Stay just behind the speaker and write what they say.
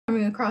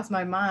across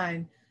my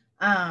mind.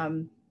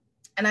 Um,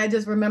 and I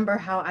just remember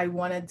how I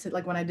wanted to,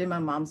 like when I did my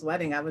mom's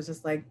wedding, I was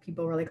just like,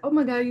 people were like, oh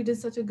my God, you did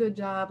such a good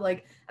job.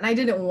 Like, and I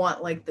didn't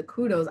want like the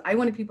kudos. I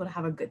wanted people to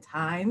have a good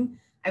time.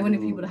 I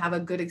wanted people to Mm, have a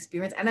good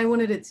experience, and I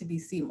wanted it to be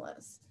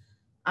seamless.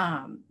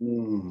 Um,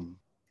 mm.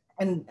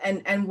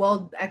 and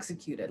well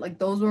executed. Like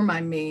those were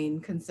my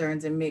main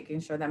concerns in making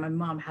sure that my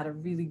mom had a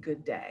really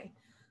good day.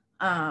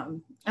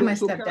 And So, my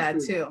so stepdad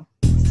Catherine, too.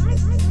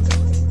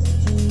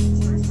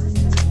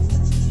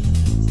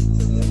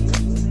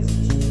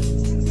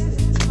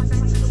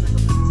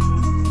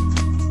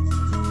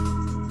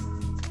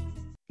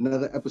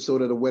 another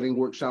episode of the Wedding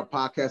Workshop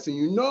Podcast. And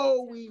you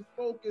know, we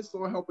focus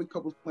on helping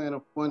couples plan a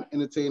fun,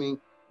 entertaining,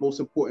 most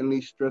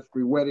importantly,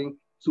 stress-free wedding.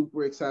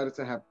 Super excited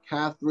to have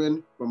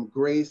Catherine from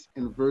Grace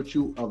and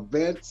Virtue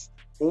Events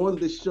on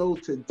the show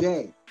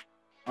today.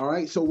 All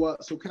right, so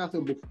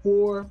Catherine,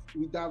 before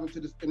we dive into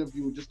this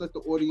interview, just let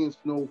the audience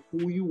know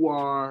who you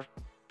are,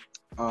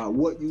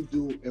 what you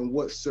do, and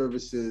what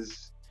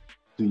services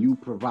do you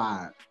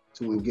provide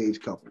to engage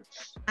couples.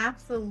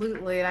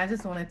 Absolutely. And I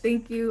just want to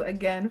thank you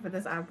again for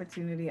this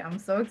opportunity. I'm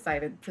so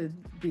excited to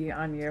be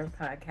on your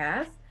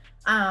podcast.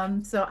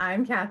 So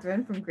I'm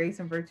Catherine from Grace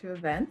and Virtue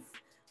Events.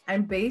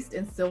 I'm based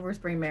in Silver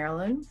Spring,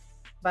 Maryland,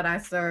 but I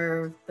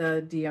serve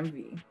the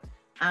DMV.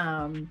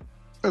 Um,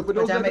 For which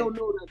those I'm that a, don't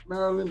know, that's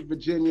Maryland,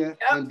 Virginia,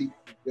 yep, and DC.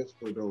 Just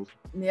for those.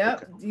 Okay.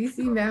 yep, DC,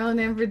 Maryland,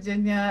 and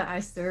Virginia. I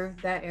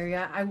serve that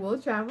area. I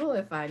will travel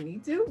if I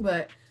need to,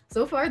 but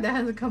so far that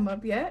hasn't come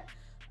up yet.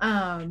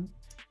 Um,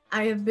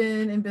 I have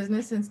been in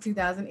business since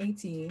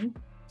 2018.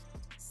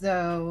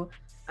 So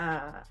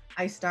uh,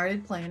 I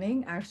started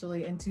planning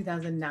actually in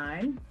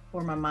 2009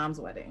 for my mom's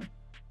wedding.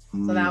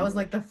 So that was Mm.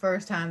 like the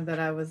first time that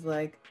I was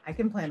like, I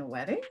can plan a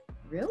wedding?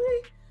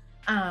 Really?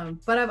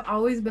 But I've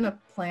always been a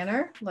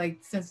planner, like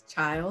since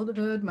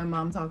childhood. My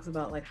mom talks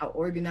about like how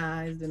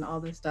organized and all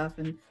this stuff,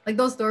 and like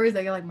those stories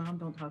that you're like, Mom,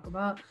 don't talk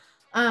about.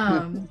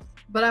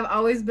 But I've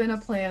always been a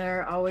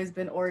planner, always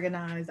been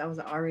organized. I was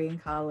an RA in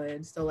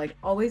college, so like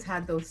always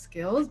had those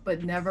skills,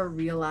 but never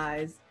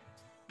realized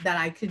that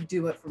I could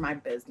do it for my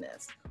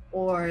business,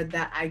 or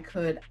that I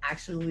could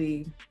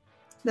actually,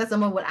 that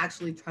someone would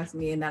actually trust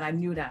me, and that I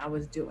knew that I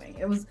was doing.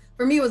 It was,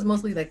 for me, it was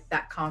mostly like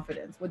that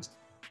confidence,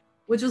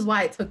 which is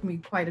why it took me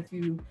quite a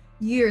few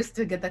years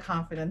to get the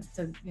confidence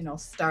to,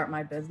 start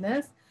my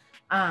business.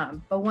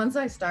 But once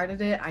I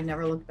started it, I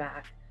never looked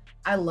back.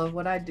 I love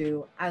what I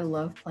do. I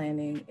love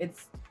planning.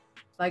 It's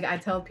like I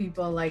tell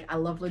people, like, I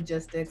love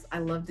logistics. I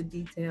love the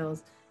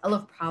details. I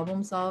love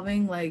problem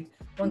solving. Like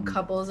when Mm.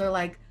 couples are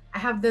like, I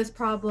have this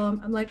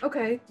problem, I'm like,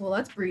 okay, well,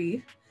 let's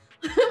breathe.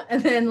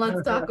 And then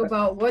let's talk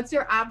about what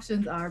your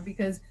options are,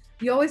 because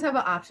you always have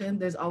an option.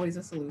 There's always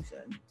a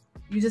solution.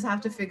 You just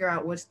have to figure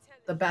out what's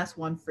the best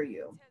one for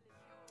you.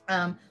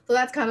 So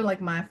that's kind of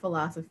like my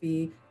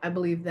philosophy. I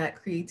believe that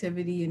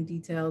creativity and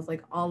details,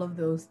 like all of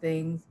those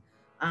things,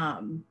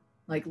 um,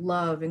 like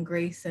love and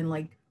grace and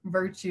like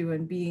virtue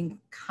and being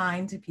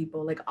kind to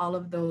people, like all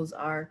of those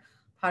are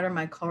part of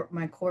my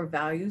core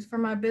values for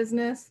my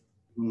business.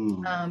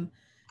 Mm. Um,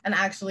 and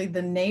actually,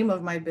 the name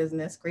of my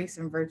business, Grace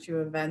and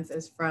Virtue Events,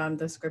 is from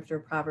the scripture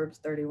Proverbs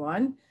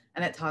 31.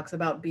 And it talks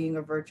about being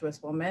a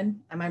virtuous woman.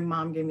 And my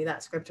mom gave me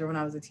that scripture when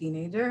I was a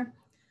teenager.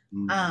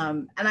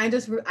 Mm. And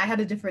I had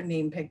a different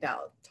name picked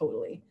out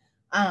totally.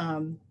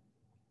 Um,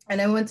 and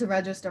I went to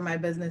register my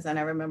business, and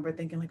I remember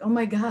thinking like, oh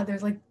my God,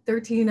 there's like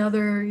 13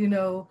 other,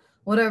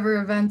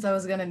 whatever events I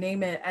was gonna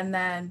name it. And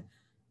then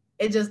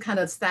it just kind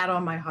of sat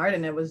on my heart,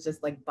 and it was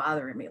just like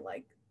bothering me,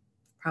 like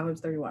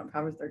Proverbs 31,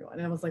 Proverbs 31.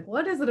 And I was like,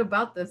 what is it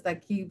about this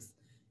that keeps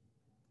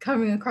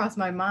coming across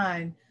my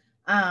mind?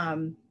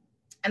 Um,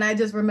 and I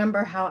just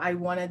remember how I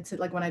wanted to,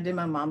 like when I did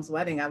my mom's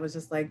wedding, I was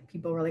just like,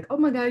 people were like, oh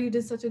my God, you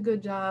did such a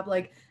good job.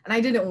 Like, and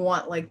I didn't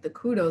want like the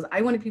kudos.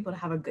 I wanted people to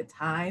have a good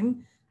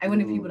time. I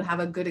wanted people to Mm.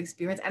 have a good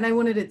experience, and I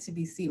wanted it to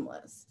be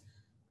seamless.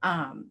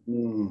 Um,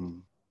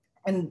 Mm.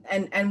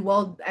 and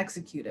well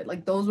executed.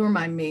 Like those were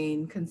my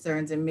main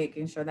concerns in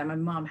making sure that my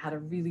mom had a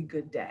really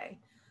good day.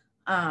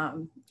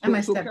 And So,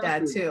 my so stepdad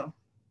Catherine,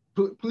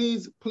 too.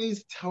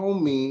 please tell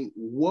me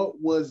what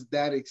was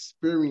that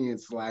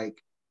experience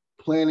like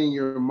planning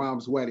your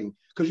mom's wedding?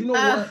 Because you know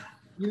Uh, what,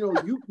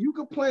 you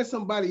could plan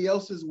somebody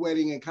else's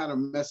wedding and kind of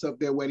mess up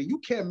their wedding. You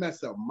can't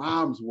mess up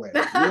mom's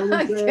wedding. You know what I'm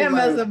I saying? can't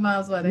mess Like up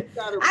mom's you wedding.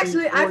 gotta be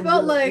Actually, on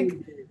your A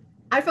game.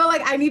 I felt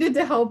like I needed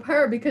to help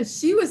her because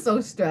she was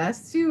so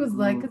stressed. She was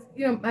like, Mm.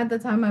 'cause, at the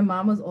time my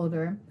mom was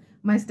older.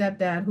 My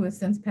stepdad, who has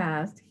since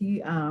passed,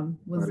 he Sorry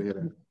was to hear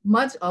that.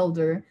 much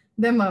older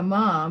than my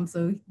mom.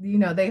 So,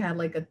 they had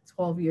like a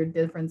 12-year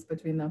difference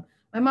between them.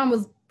 My mom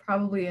was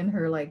probably in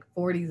her like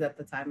 40s at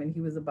the time, and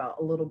he was about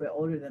a little bit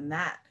older than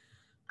that.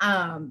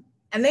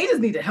 And they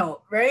just needed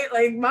help, right?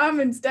 Like mom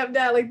and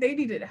stepdad, like they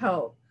needed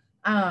help.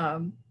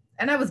 Um,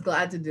 and I was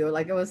glad to do it.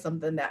 Like it was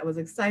something that was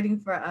exciting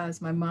for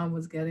us. My mom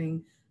was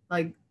getting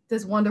like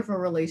this wonderful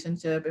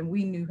relationship, and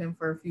we knew him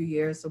for a few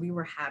years, so we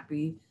were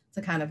happy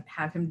to kind of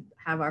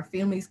have our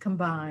families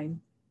combine.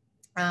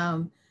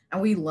 And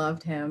we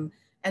loved him.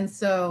 And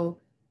so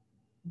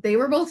they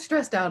were both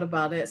stressed out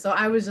about it. So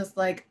I was just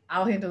like,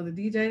 I'll handle the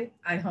DJ,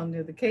 I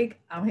handle the cake,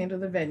 I'll handle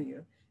the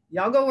venue.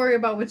 Y'all go worry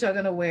about what y'all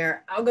gonna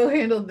wear. I'll go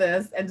handle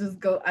this and just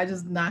go. I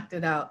just knocked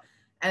it out.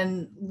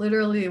 And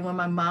literally, when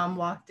my mom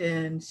walked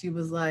in, she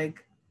was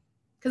like,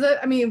 because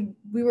I mean,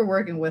 we were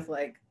working with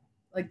like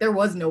there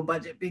was no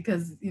budget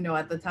because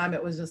at the time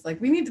it was just like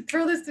we need to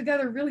throw this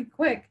together really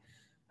quick.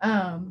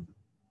 And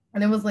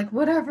it was like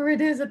whatever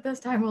it is at this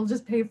time, we'll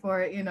just pay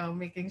for it,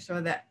 making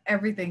sure that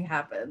everything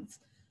happens.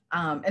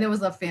 And it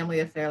was a family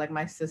affair, like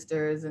my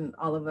sisters and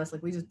all of us,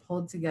 like we just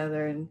pulled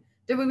together and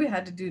did what we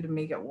had to do to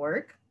make it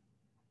work.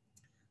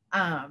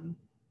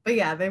 But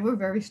yeah, they were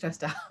very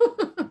stressed out.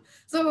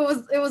 So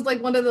it was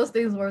like one of those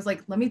things where it's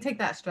like, let me take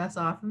that stress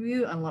off of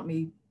you and let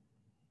me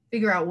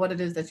figure out what it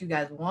is that you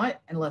guys want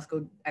and let's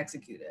go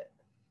execute it.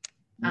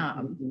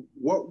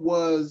 What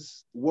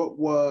was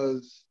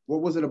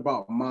it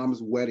about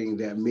Mom's wedding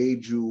that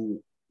made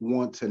you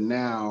want to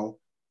now,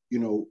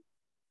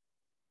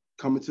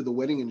 come into the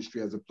wedding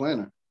industry as a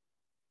planner?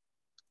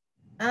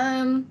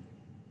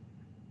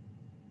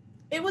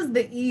 It was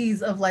the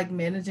ease of like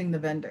managing the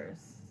vendors.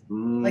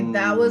 Like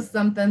that was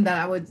something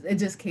that it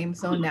just came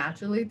so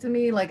naturally to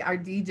me. Like our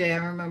DJ,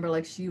 I remember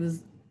like she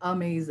was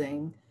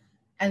amazing.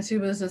 And she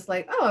was just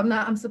like, oh,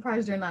 I'm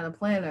surprised you're not a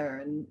planner.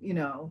 And,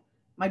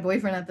 my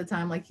boyfriend at the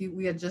time, like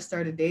we had just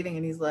started dating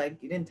and he's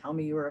like, you didn't tell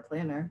me you were a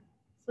planner.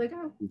 It's like,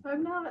 oh,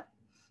 I'm not.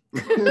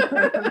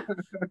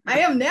 I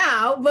am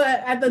now,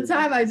 but at the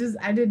time I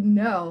didn't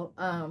know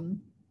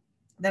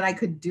that I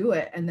could do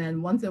it. And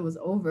then once it was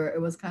over,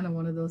 it was kind of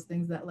one of those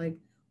things that like,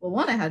 well,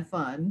 one, I had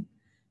fun.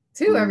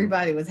 Two,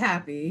 everybody was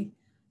happy.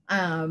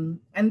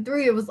 And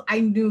three, I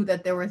knew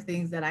that there were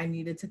things that I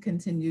needed to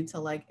continue to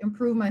like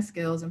improve my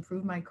skills,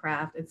 improve my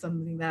craft. It's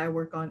something that I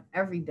work on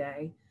every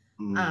day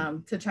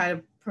to try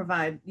to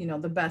provide,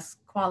 the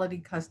best quality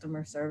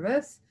customer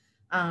service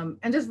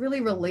and just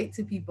really relate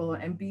to people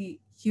and be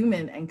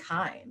human and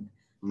kind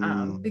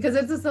because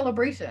it's a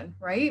celebration,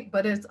 right?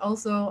 But it's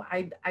also,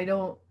 I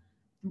don't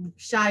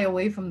shy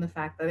away from the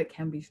fact that it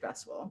can be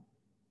stressful.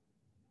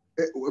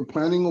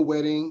 Planning a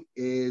wedding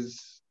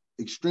is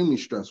extremely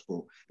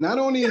stressful. Not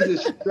only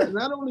is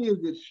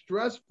it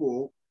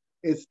stressful,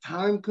 it's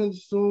time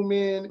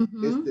consuming,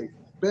 it's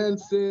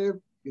expensive,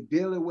 you're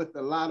dealing with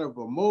a lot of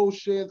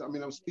emotions. I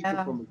mean, I'm speaking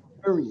from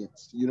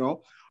experience,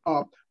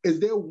 Is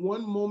there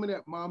one moment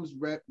at Mom's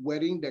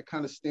wedding that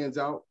kind of stands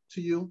out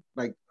to you?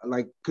 Like,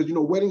 because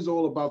weddings are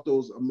all about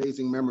those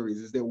amazing memories.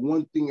 Is there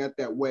one thing at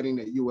that wedding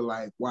that you were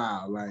like,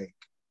 wow, like,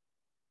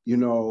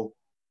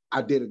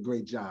 I did a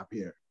great job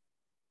here?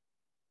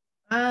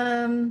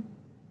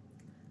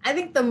 I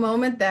think the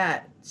moment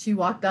that she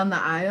walked down the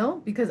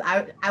aisle, because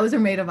I was her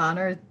maid of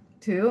honor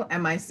too,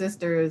 and my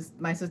sisters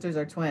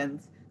are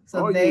twins,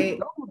 so they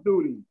double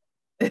duty,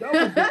 maid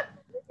of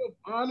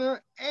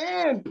honor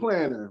and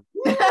planner.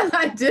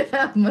 I did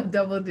have my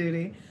double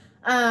duty.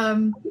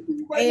 And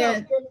now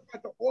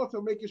at the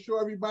altar, making sure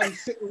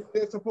everybody's sitting where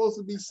they're supposed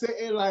to be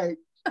sitting. Like,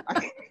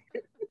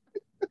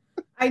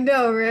 I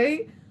know,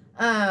 right?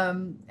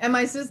 And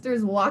my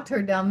sisters walked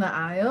her down the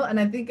aisle, and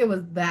I think it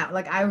was that.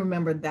 Like, I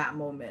remember that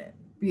moment.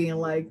 Being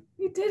like,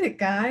 we did it,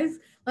 guys.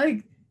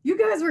 Like, you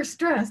guys were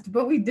stressed,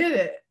 but we did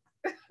it.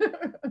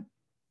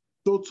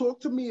 So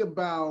talk to me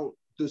about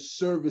the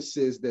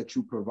services that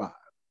you provide.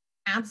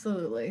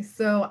 Absolutely.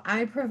 So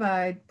I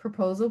provide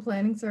proposal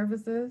planning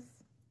services,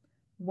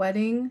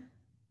 wedding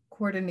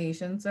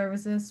coordination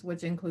services,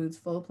 which includes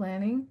full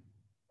planning,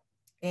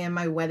 and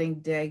my wedding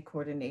day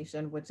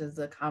coordination, which is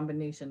a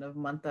combination of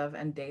month of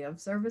and day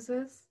of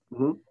services.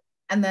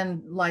 And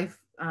then life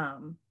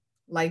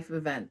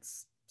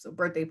events. So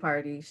birthday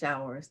parties,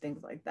 showers,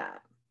 things like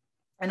that.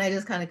 And I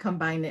just kind of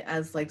combine it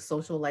as like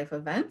social life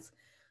events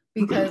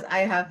because I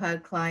have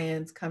had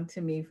clients come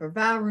to me for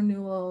vow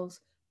renewals,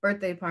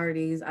 birthday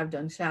parties. I've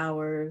done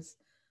showers.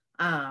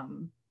 I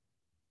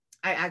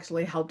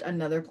actually helped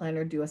another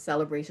planner do a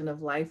celebration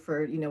of life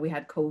for, we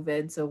had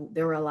COVID. So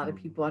there were a lot of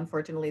people,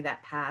 unfortunately,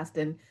 that passed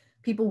and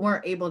people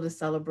weren't able to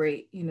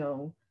celebrate,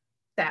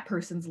 that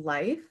person's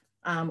life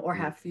or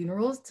have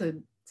funerals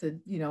to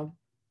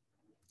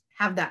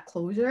have that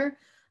closure.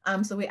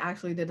 So we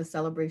actually did a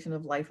celebration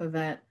of life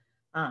event.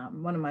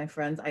 One of my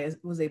friends, I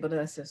was able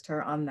to assist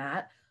her on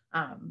that.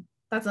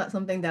 That's not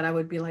something that I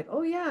would be like,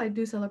 oh yeah, I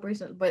do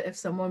celebrations. But if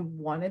someone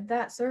wanted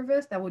that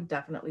service, that would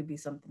definitely be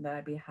something that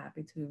I'd be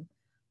happy to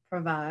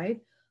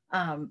provide.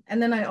 And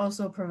then I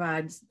also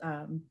provide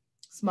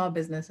small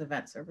business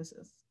event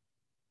services.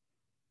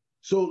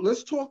 So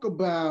let's talk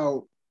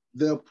about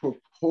the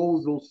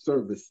proposal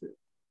services,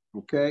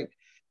 okay?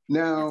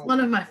 Now, it's one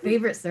of my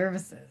favorite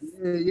services.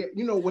 Yeah.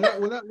 When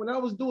I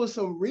was doing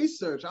some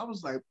research, I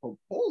was like,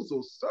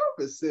 proposal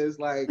services,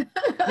 like,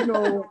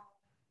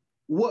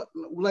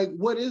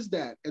 what is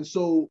that? And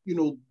so,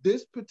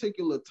 this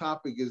particular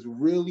topic is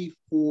really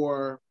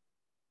for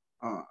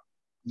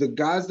the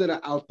guys that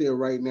are out there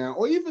right now,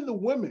 or even the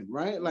women,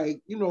 right?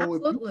 Like,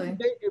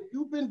 if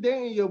you've been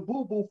dating your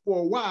boo-boo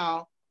for a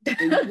while,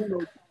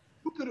 and,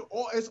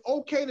 it's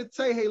okay to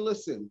say, hey,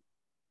 listen,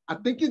 I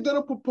think you're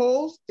gonna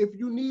propose. If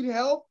you need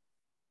help,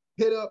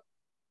 hit up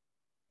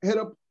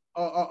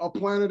a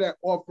planner that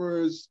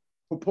offers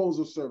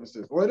proposal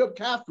services, or hit up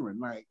Catherine.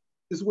 Like,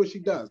 this is what she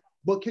does.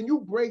 But can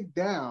you break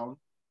down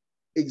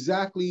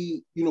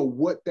exactly,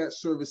 what that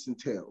service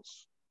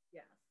entails?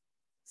 Yeah.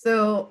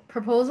 So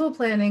proposal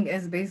planning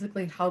is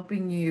basically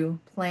helping you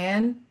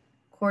plan,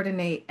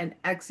 coordinate, and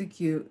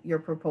execute your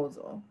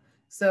proposal.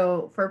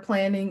 So for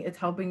planning, it's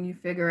helping you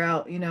figure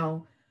out,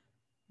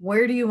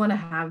 where do you want to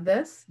have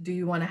this? Do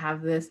you want to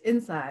have this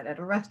inside at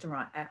a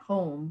restaurant, at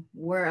home,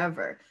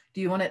 wherever? Do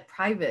you want it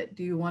private?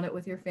 Do you want it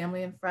with your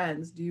family and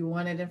friends? Do you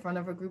want it in front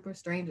of a group of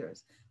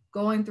strangers?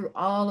 Going through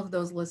all of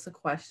those lists of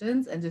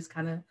questions and just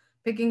kind of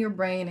picking your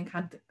brain and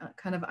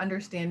kind of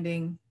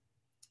understanding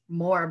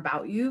more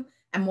about you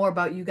and more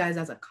about you guys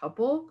as a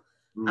couple,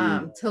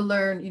 to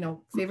learn,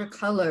 favorite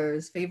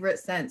colors, favorite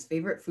scents,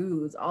 favorite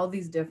foods, all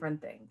these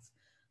different things.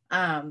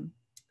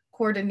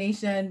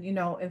 Coordination,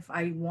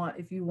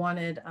 if you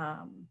wanted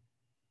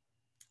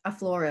a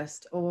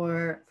florist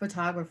or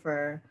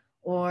photographer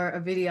or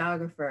a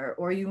videographer,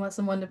 or you want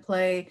someone to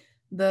play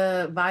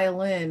the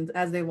violin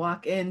as they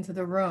walk into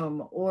the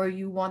room, or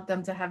you want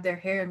them to have their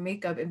hair and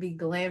makeup and be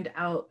glammed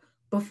out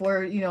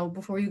before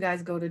you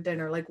guys go to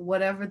dinner, like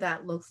whatever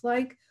that looks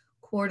like,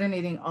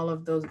 coordinating all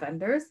of those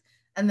vendors.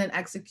 And then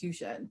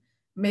execution,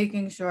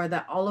 making sure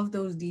that all of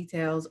those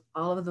details,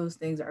 all of those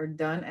things are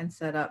done and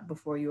set up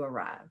before you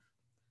arrive,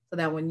 so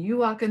that when you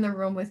walk in the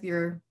room with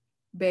your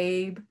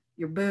babe,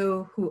 your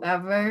boo,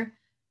 whoever,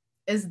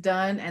 is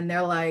done and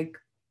they're like,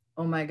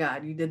 oh my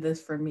God, you did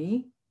this for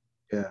me.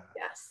 Yeah.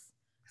 Yes.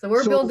 So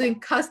we're building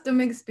custom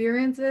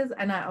experiences.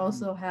 And I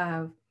also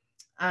have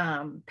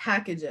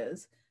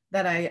packages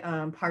that I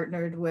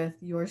partnered with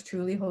Yours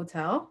Truly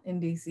Hotel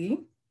in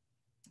DC.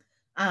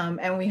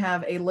 And we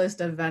have a list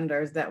of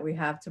vendors that we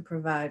have to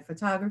provide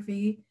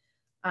photography,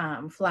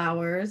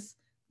 flowers,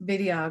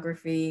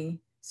 videography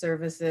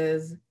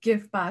services,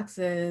 gift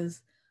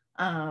boxes.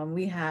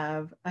 We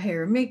have a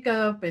hair and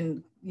makeup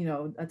and,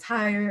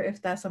 attire,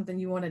 if that's something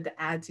you wanted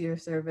to add to your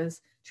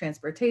service,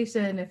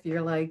 transportation, if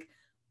you're like,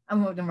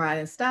 I'm going to ride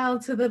in style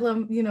to the,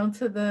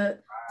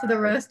 to the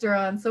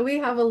restaurant. So we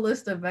have a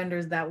list of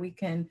vendors that we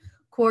can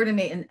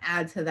coordinate and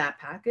add to that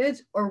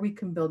package, or we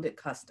can build it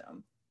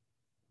custom.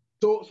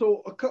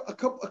 So a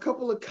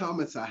couple of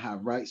comments I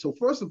have, right? So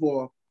first of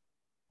all,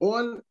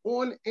 on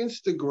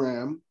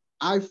Instagram,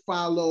 I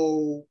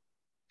follow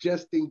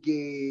Just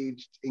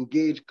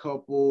engaged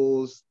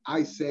couples.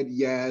 I said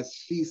yes,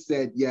 she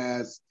said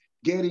yes,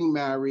 getting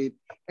married.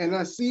 And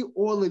I see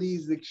all of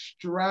these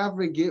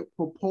extravagant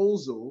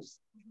proposals.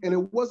 And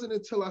it wasn't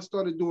until I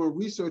started doing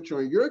research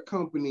on your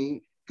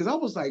company, because I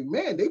was like,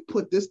 man, they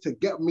put this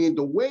together. I mean,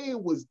 the way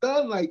it was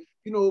done, like,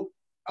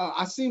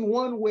 I seen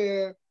one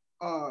where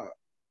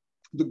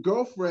the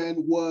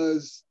girlfriend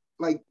was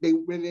like,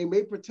 when they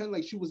made pretend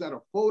like she was at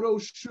a photo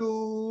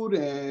shoot,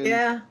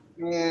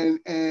 and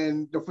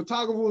and the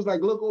photographer was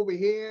like, look over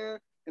here,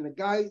 and the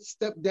guy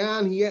stepped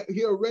down,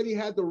 he already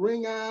had the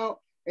ring out,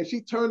 and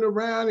she turned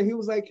around and he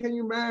was like, can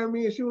you marry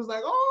me? And she was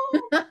like,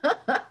 oh.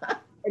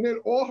 And then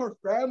all her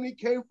family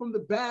came from the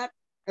back,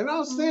 and I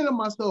was saying to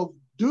myself,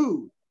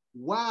 dude,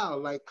 wow,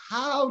 like,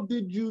 how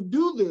did you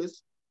do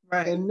this?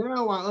 Right. And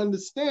now I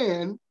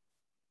understand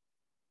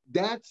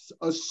that's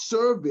a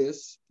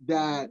service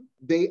that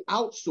they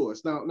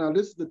outsource. Now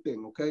this is the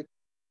thing, okay?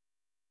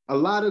 A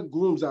lot of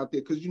grooms out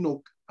there, because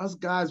us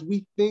guys,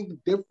 we think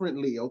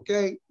differently,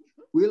 okay?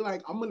 We're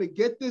like, I'm gonna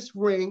get this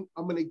ring,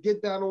 I'm gonna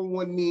get down on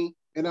one knee,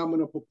 and I'm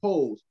gonna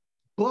propose.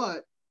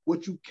 But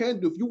what you can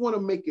do, if you want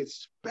to make it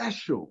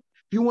special,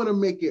 if you want to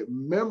make it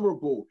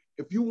memorable,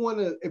 if you want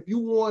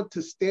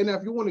to stand out,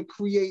 if you want to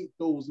create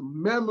those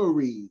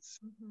memories,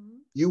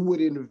 you would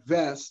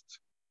invest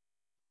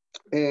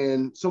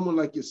in someone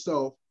like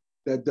yourself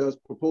that does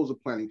proposal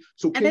planning.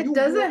 So and it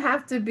doesn't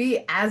have to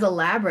be as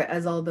elaborate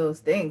as all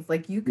those things.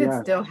 Like, you could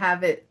still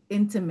have it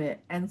intimate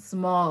and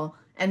small,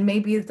 and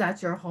maybe it's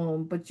at your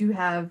home, but you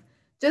have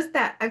just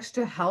that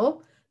extra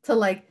help to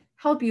like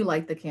help you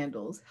light the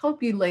candles,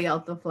 help you lay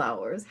out the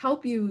flowers,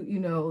 help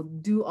you,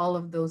 do all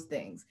of those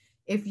things.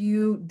 If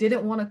you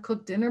didn't want to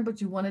cook dinner,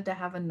 but you wanted to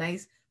have a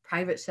nice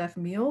private chef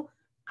meal,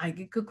 I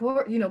could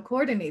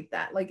coordinate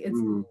that. Like,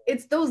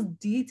 it's those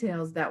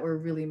details that we're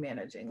really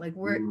managing. Like,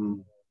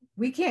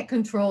 we can't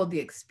control the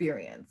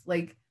experience,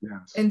 like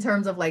in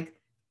terms of like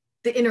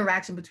the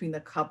interaction between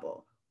the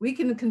couple. We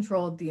can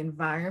control the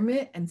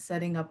environment and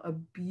setting up a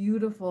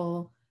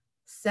beautiful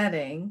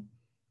setting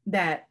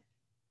that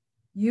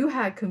you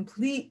had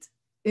complete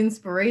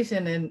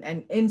inspiration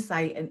and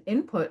insight and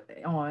input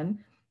on.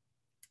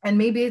 And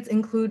maybe it's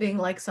including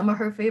like some of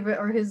her favorite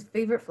or his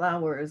favorite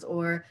flowers,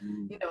 or,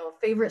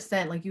 favorite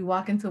scent. Like, you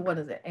walk into, what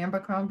is it,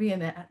 Abercrombie,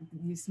 and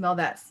you smell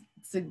that,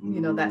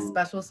 that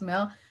special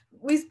smell.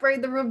 We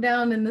sprayed the room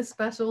down in this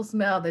special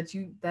smell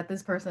that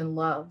this person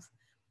loves.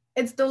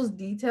 It's those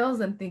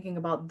details and thinking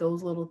about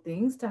those little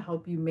things to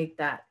help you make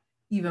that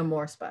even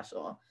more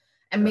special.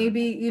 And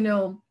maybe,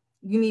 you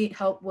need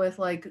help with,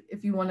 like,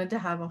 if you wanted to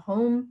have a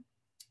home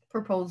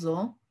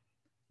proposal,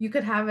 You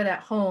could have it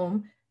at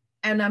home,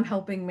 and I'm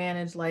helping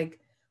manage, like,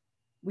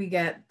 we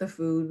get the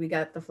food, we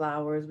get the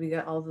flowers, we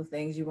get all the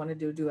things you want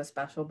to do a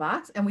special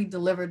box, and we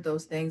delivered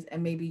those things,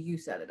 and maybe you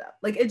set it up.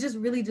 Like, it just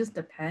really just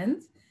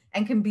depends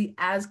and can be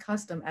as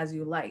custom as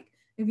you like.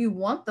 If you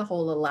want the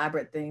whole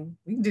elaborate thing,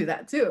 we can do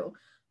that too.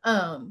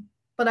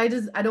 But I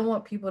don't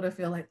want people to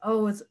feel like,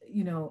 oh, it's,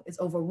 it's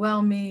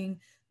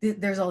overwhelming.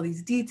 There's all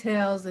these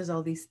details, there's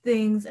all these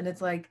things, and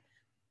it's like,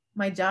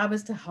 my job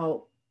is to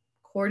help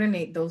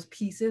coordinate those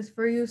pieces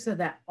for you so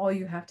that all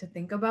you have to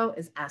think about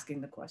is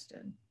asking the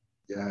question.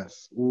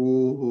 Yes.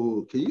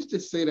 Ooh, can you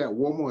just say that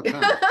one more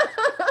time?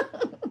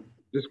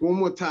 Just one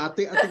more time. I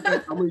think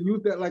I'm gonna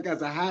use that like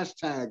as a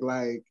hashtag,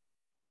 like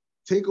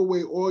take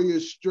away all your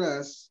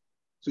stress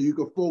so you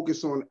can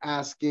focus on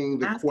asking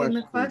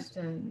the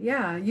question.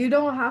 Yeah, you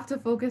don't have to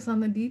focus on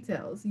the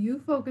details. You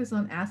focus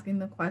on asking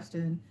the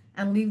question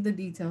and leave the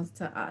details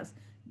to us.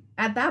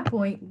 At that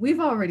point, we've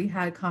already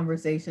had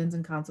conversations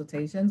and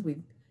consultations. We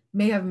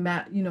may have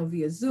met,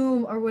 via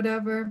Zoom or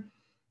whatever.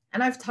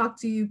 And I've talked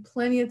to you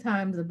plenty of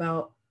times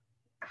about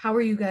how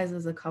are you guys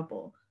as a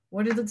couple?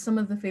 What are some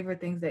of the favorite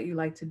things that you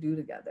like to do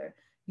together?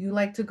 You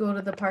like to go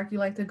to the park, you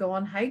like to go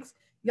on hikes.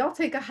 Y'all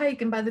take a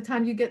hike, and by the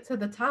time you get to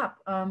the top,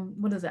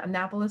 what is it,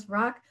 Annapolis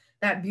Rock,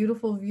 that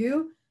beautiful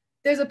view,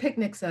 there's a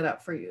picnic set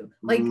up for you.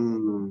 Like,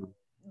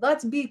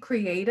 let's be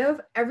creative.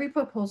 Every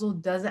proposal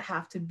doesn't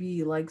have to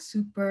be like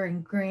super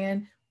and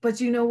grand, but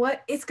you know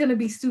what? It's going to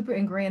be super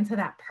and grand to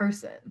that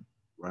person.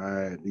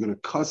 Right. You're going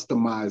to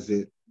customize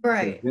it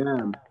right. to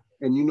them.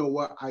 And you know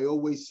what? I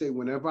always say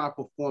whenever I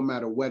perform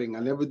at a wedding,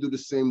 I never do the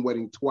same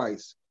wedding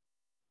twice.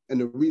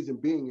 And the reason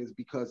being is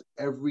because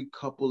every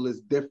couple is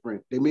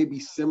different. They may be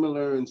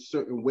similar in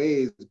certain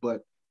ways,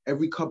 but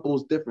every couple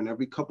is different.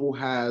 Every couple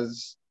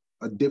has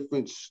a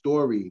different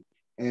story.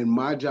 And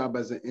my job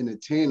as an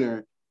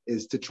entertainer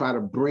is to try to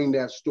bring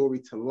that story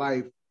to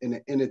life in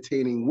an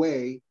entertaining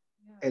way,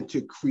 and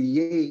to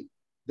create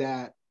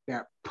that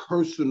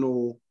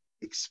personal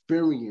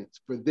experience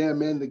for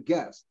them and the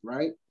guest,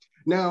 right?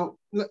 Now,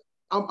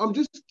 I'm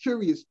just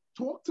curious.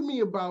 Talk to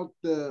me about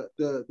the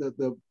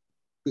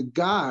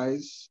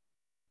guys.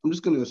 I'm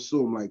just going to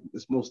assume like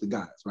it's mostly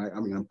guys, right? I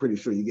mean, I'm pretty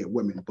sure you get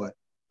women, but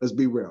let's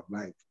be real.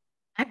 Like,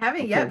 I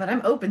haven't yet, but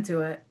I'm open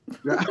to it.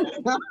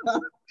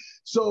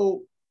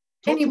 So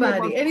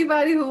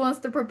anybody who wants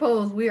to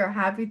propose, we are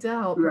happy to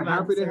help. We're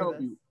happy to help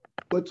you.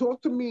 But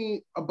talk to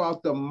me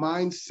about the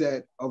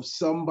mindset of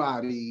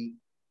somebody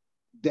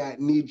that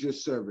needs your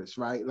service,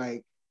 right?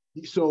 Like,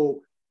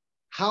 so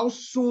how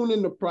soon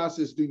in the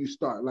process do you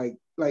start? Like,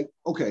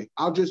 okay,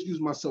 I'll just use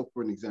myself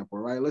for an example,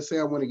 right? Let's say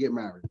I want to get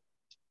married.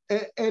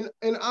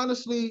 And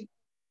honestly,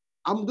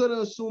 I'm going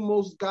to assume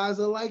most guys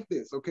are like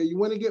this, okay? You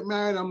want to get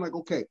married? I'm like,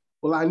 okay,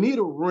 well, I need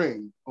a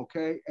ring,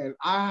 okay? And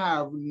I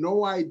have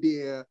no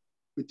idea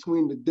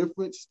between the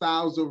different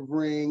styles of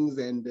rings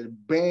and the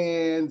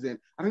bands, and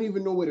I don't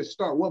even know where to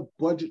start. What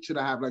budget should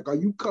I have? Like, are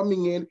you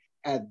coming in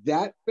at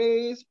that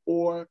phase,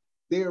 or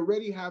they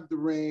already have the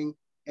ring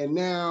and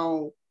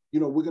now,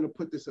 we're going to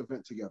put this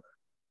event together?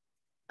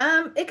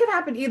 It could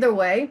happen either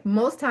way.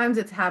 Most times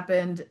it's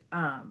happened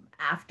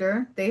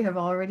after they have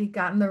already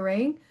gotten the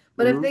ring.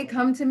 But if they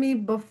come to me,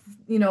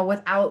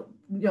 without,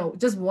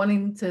 just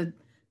wanting to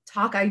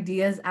talk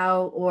ideas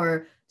out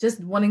or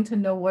just wanting to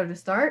know where to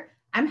start,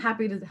 I'm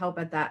happy to help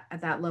at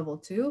that level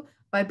too,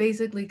 by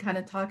basically kind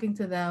of talking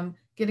to them,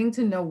 getting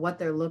to know what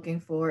they're looking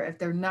for. If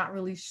they're not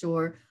really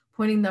sure,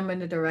 pointing them in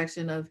the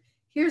direction of,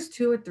 here's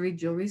 2 or 3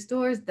 jewelry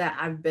stores that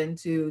I've been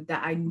to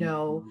that I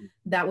know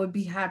that would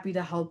be happy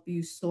to help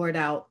you sort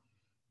out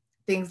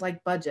things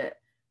like budget,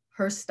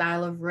 her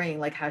style of ring,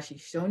 like has she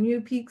shown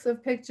you peeks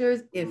of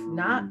pictures? If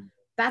not,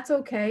 that's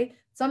okay.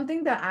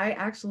 Something that I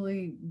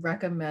actually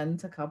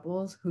recommend to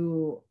couples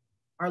who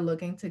are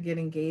looking to get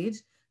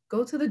engaged,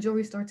 go to the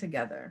jewelry store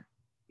together.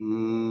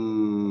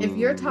 If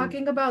you're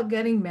talking about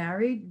getting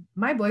married,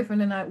 my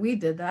boyfriend and I, we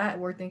did that.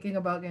 We're thinking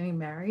about getting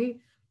married.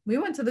 We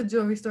went to the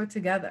jewelry store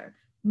together.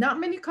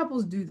 Not many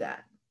couples do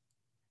that.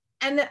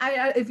 And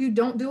if you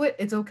don't do it,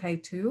 it's okay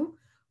too.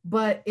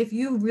 But if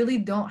you really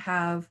don't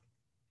have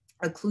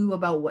a clue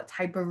about what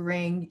type of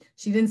ring,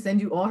 she didn't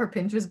send you all her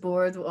Pinterest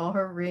boards with all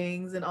her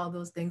rings and all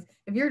those things.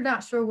 If you're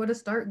not sure where to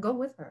start, go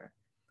with her.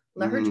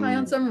 Let her try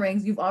on some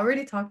rings. You've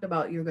already talked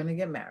about you're going to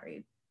get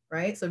married,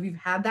 right? So if you've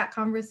had that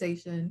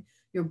conversation,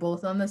 you're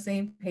both on the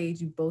same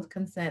page, you both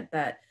consent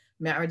that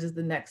marriage is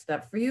the next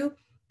step for you,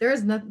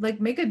 there's nothing,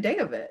 like, make a day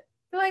of it.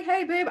 Be like,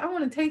 hey, babe, I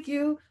want to take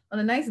you on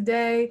a nice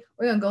day.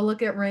 We're going to go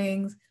look at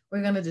rings.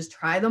 We're going to just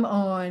try them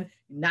on,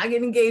 not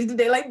get engaged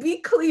today. Like, be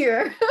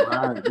clear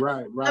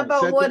right.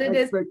 about Set what it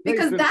is,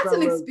 because that's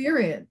an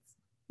experience.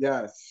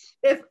 Yes.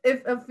 If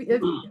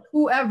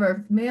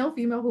whoever, male,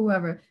 female,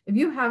 whoever, if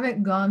you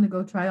haven't gone to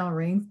go try on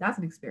rings, that's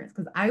an experience.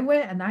 Because I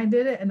went and I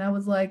did it and I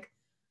was like,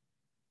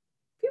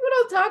 people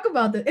don't talk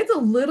about this. It's a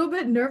little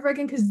bit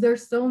nerve-wracking because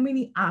there's so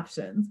many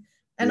options.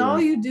 And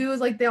all you do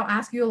is, like, they'll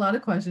ask you a lot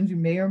of questions. You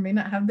may or may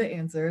not have the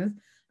answers.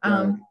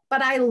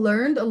 But I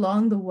learned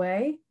along the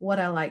way what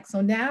I like. So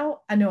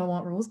now I know I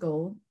want rose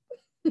gold.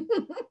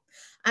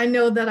 I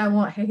know that I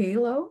want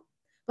halo.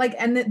 Like,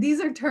 and these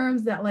are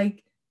terms that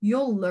like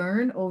you'll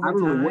learn I over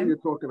don't know what time. you're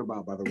talking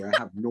about, by the way. I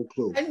have no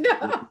clue. I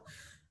know.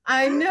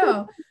 I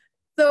know.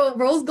 So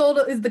rose gold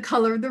is the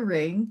color of the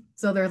ring.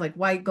 So there's like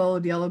white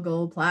gold, yellow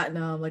gold,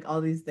 platinum, like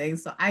all these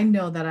things. So I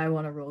know that I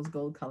want a rose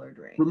gold colored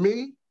For ring.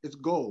 me, it's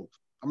gold.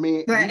 I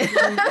mean, Right.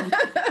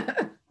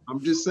 I'm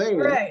just saying.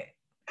 Right.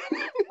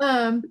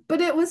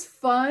 But it was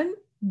fun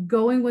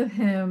going with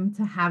him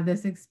to have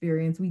this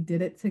experience. We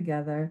did it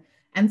together.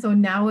 And so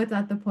now it's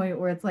at the point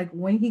where it's like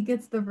when he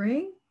gets the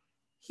ring,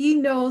 he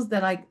knows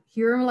that like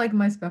here are like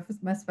my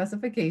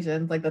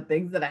specifications, like the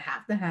things that I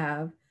have to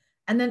have.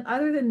 And then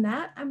other than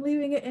that, I'm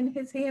leaving it in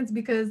his hands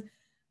because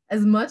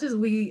as much as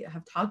we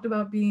have talked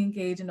about being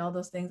engaged and all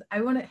those things,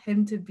 I wanted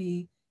him to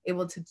be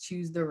able to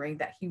choose the ring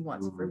that he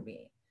wants for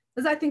me.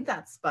 Because I think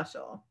that's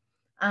special.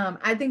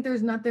 I think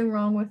there's nothing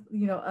wrong with,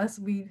 you know, us.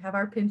 We have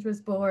our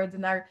Pinterest boards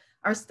and our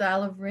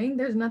style of ring.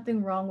 There's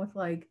nothing wrong with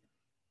like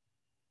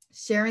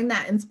sharing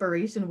that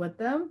inspiration with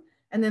them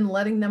and then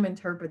letting them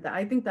interpret that.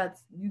 I think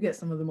that's you get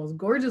some of the most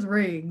gorgeous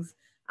rings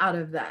out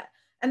of that.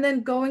 And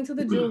then going to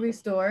the jewelry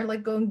store,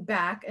 like going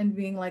back and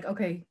being like,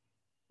 okay,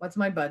 what's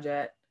my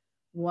budget?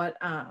 What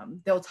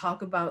they'll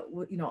talk about,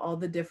 you know, all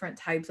the different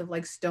types of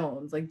like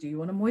stones. Like, do you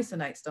want a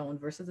moissanite stone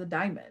versus a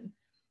diamond?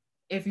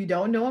 If you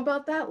don't know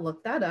about that,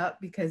 look that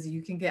up because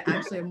you can get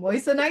actually a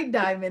moissanite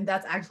diamond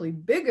that's actually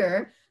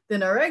bigger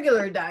than a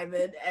regular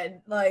diamond.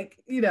 And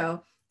like, you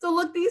know, so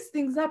look these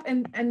things up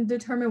and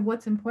determine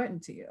what's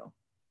important to you.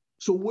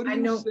 So what do I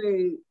you know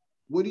say?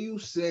 What do you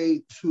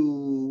say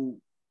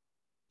to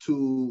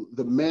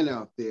the men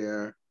out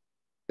there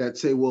that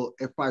say, well,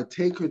 if I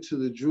take her to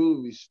the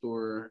jewelry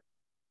store,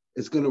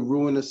 it's going to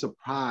ruin the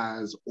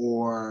surprise,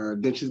 or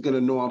then she's going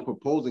to know I'm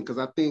proposing? Because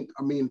I think,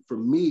 I mean, for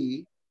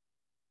me,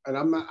 and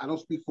I don't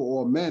speak for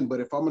all men, but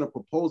if I'm going to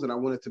propose and I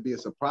want it to be a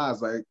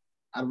surprise, like,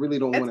 I really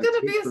don't it's want to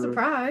gonna take be a her.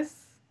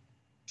 surprise.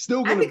 Still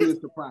I going to think be it's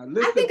a surprise. I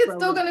Listen, think it's still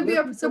fellas, gonna be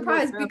a listen to what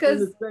surprise Catherine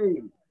because is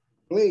saying,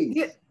 please.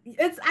 yeah,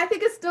 it's I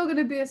think it's still going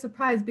to be a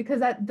surprise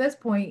because at this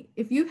point,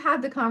 if you've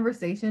had the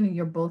conversation and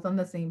you're both on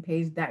the same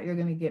page that you're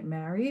going to get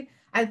married,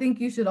 I think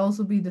you should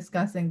also be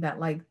discussing that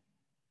like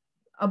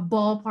a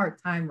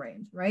ballpark time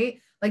range, right?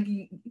 Like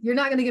you're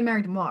not going to get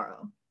married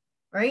tomorrow,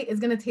 right? It's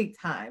going to take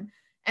time.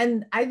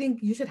 And I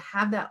think you should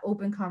have that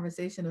open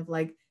conversation of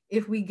like,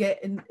 if we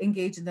get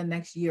engaged in the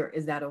next year,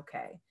 is that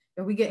okay?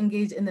 If we get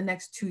engaged in the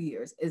next 2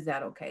 years, is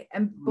that okay?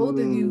 And both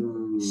of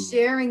you Mm,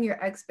 sharing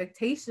your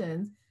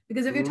expectations,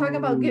 because if you're talking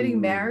about getting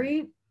mm.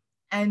 married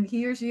and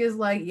he or she is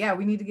like, yeah,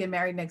 we need to get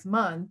married next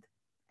month,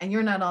 and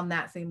you're not on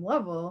that same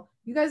level,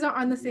 you guys aren't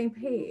on the same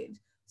page.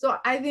 So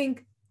I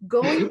think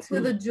going to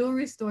the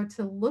jewelry store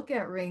to look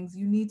at rings,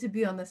 you need to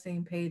be on the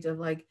same page of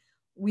like,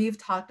 we've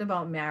talked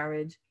about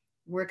marriage,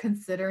 we're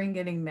considering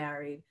getting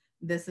married.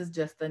 This is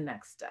just the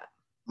next step.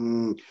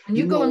 Mm. When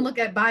You you go and know, look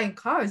at buying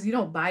cars, you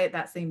don't buy it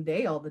that same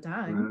day all the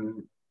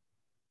time,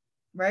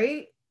 right,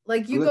 right?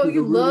 Like you unless go, it's a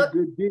you really look,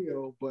 good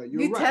deal, but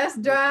you're you right.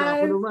 test You're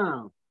shopping drive,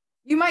 around.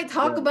 you might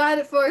talk Yeah. about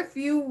it for a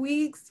few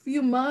weeks,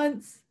 few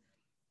months.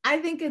 I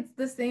think it's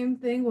the same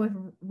thing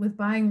with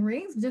buying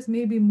rings, just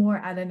maybe more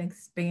at an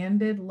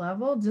expanded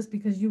level, just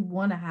because you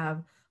want to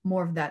have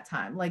more of that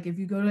time. Like if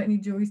you go to any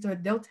jewelry store,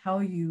 they'll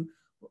tell you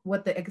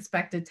what the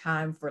expected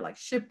time for like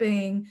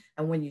shipping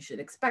and when you should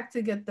expect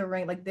to get the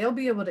ring. Like they'll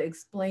be able to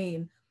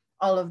explain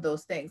all of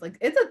those things. Like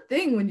it's a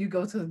thing when you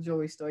go to the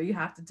jewelry store, you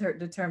have to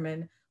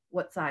determine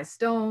what size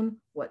stone,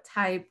 what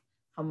type,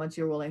 how much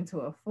you're willing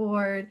to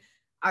afford.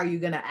 Are you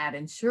going to add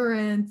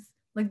insurance?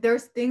 Like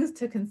there's things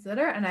to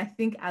consider. And I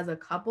think as a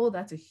couple,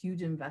 that's a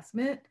huge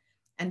investment.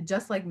 And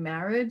just like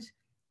marriage,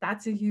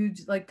 that's a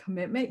huge like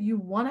commitment. You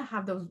want to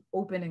have those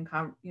open and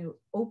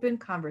open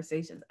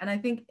conversations. And I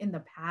think in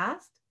the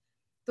past,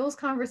 those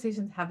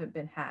conversations haven't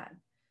been had.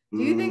 Do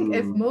you think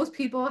if Mm. most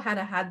people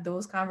had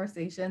those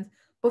conversations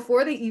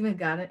before they even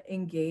got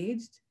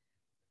engaged,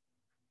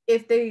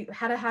 if they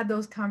had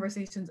those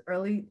conversations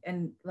early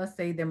and let's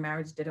say their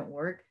marriage didn't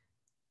work,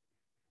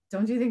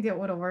 don't you think it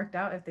would have worked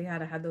out if they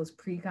had those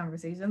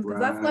pre-conversations? Because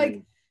that's like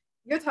Right.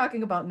 you're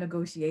talking about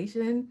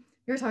negotiation,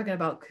 you're talking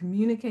about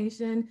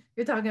communication,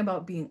 you're talking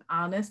about being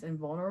honest and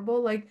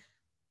vulnerable. Like,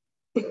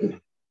 you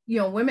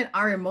know, women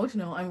are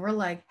emotional and we're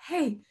like,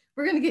 hey,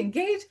 we're gonna get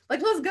engaged,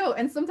 like let's go.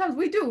 And sometimes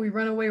we do, we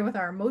run away with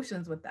our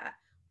emotions with that.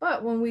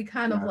 But when we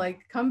kind of Yeah.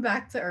 like come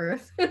back to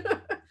earth,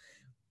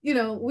 you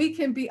know, we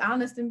can be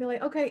honest and be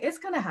like, okay, it's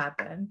gonna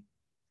happen.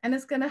 And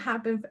it's gonna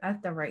happen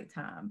at the right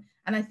time.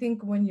 And I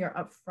think when you're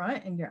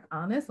upfront and you're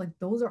honest, like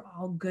those are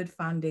all good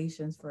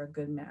foundations for a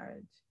good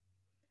marriage.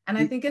 And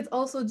I You, think it's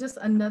also just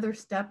another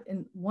step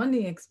in one,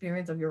 the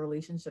experience of your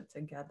relationship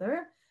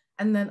together.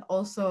 And then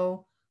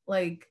also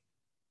like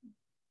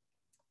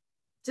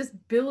just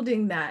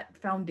building that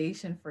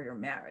foundation for your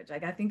marriage.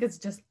 Like I think it's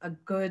just a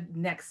good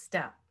next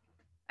step.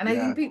 And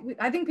yeah.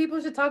 I think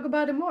people should talk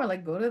about it more.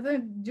 Like go to the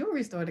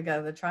jewelry store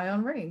together, try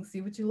on rings,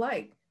 see what you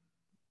like.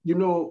 You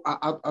know,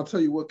 I'll tell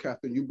you what,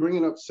 Catherine, you're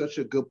bringing up such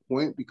a good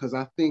point because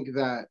I think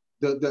that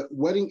the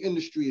wedding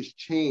industry has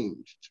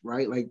changed,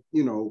 right? Like,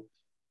 you know,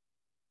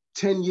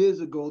 10 years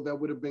ago, that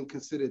would have been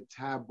considered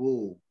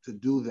taboo to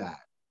do that.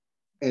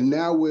 And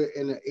now we're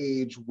in an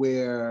age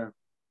where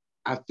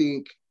I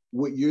think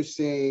what you're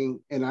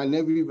saying, and I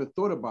never even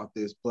thought about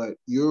this, but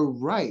you're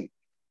right,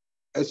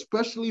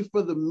 especially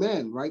for the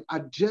men, right? I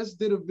just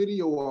did a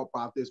video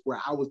about this where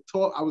I was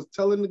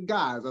telling the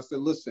guys, I said,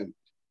 listen,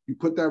 you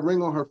put that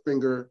ring on her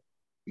finger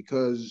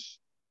because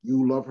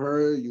you love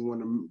her, you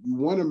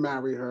want to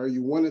marry her,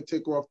 you want to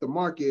take her off the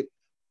market.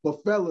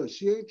 But fellas,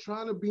 she ain't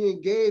trying to be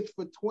engaged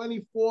for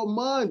 24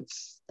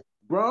 months,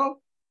 bro.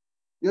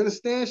 You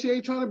understand? She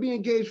ain't trying to be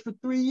engaged for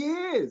 3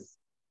 years.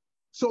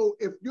 So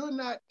if you're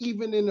not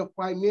even in a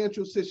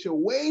financial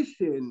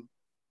situation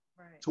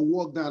to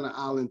walk down the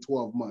aisle in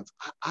 12 months,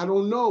 I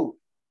don't know.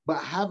 But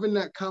having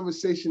that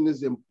conversation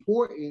is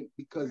important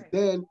because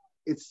then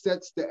it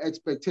sets the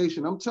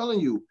expectation. I'm telling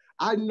you,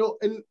 I know,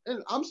 and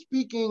I'm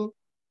speaking,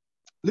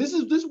 this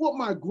is what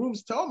my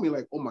grooms tell me,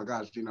 like, oh my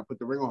gosh, Gene, I put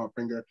the ring on her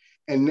finger,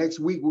 and next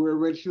week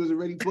she was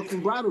already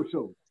booking bridal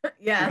shows.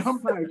 Yes. And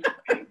I'm like,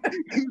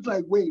 he's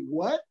like, wait,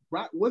 what?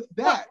 What's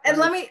that? And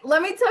let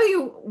me tell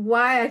you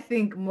why I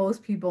think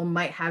most people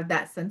might have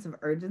that sense of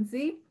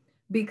urgency.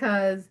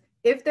 Because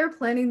if they're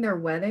planning their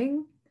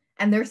wedding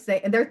and they're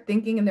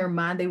thinking in their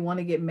mind they want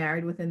to get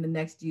married within the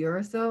next year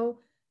or so,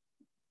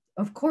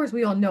 of course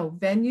we all know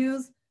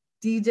venues,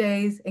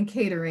 DJs, and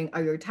catering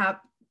are your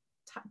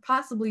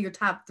possibly your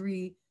top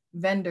 3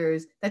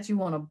 vendors that you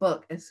want to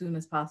book as soon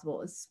as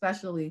possible,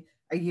 especially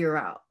a year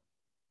out.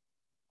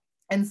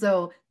 And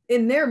so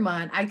in their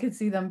mind, I could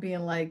see them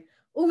being like,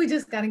 oh, we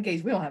just got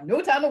engaged. We don't have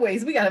no time to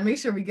waste. We got to make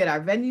sure we get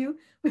our venue.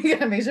 We got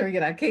to make sure we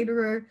get our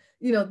caterer,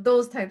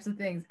 those types of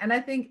things. And I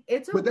think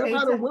it's okay. But that's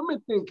how the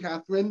women think,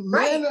 Catherine.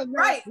 Right, Men are not,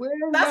 right.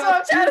 That's what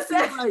I'm trying to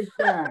say. Like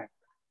that.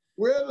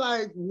 We're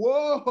like,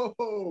 whoa,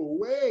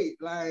 wait,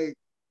 like,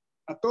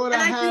 I thought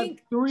I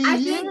had 3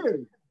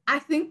 years. I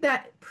think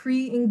that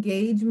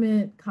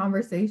pre-engagement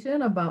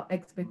conversation about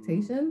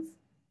expectations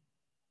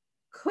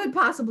could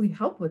possibly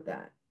help with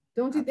that.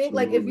 Don't you think?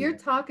 Like if you're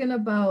talking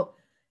about,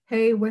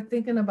 hey, we're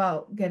thinking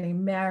about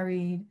getting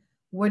married.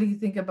 What do you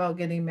think about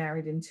getting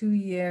married in 2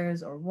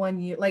 years or 1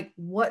 year? Like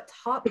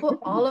put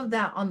all of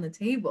that on the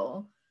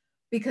table,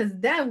 because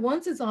then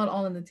once it's all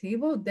on the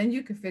table, then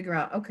you can figure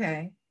out,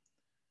 okay,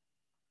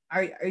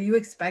 are you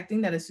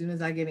expecting that as soon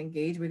as I get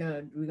engaged, we're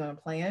gonna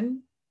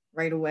plan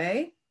right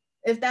away?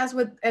 If that's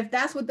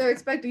what they're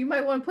expecting, you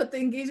might want to put the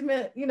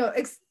engagement,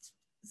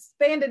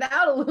 expand it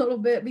out a little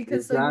bit,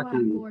 because so you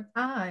have more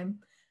time.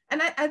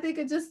 And I think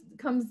it just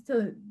comes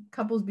to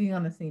couples being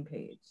on the same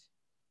page.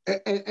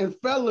 And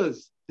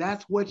fellas,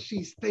 that's what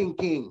she's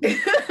thinking.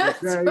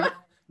 Okay?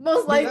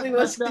 Most likely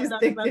what she's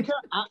thinking.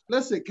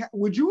 Listen,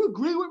 would you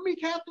agree with me,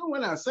 Catherine,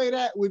 when I say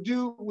that? Would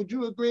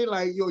you agree?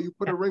 Like, yo, you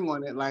put a ring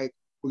on it. Like,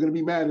 we're gonna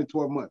be married in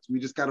 12 months. We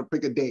just gotta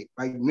pick a date,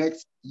 like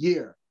next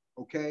year,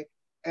 okay?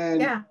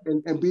 And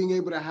being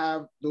able to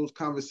have those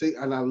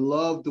conversations. And I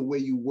love the way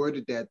you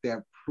worded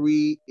that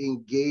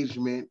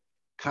pre-engagement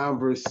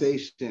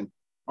conversation.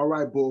 All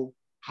right, boo,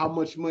 how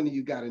much money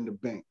you got in the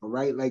bank? All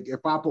right, like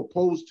if I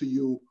propose to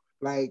you,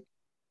 like,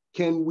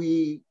 can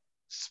we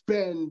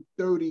spend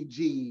 30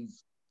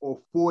 G's or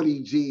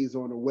 40 G's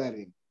on a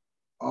wedding?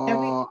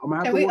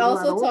 Can we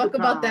also talk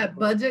about that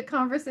budget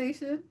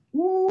conversation?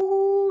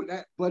 Woo,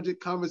 that budget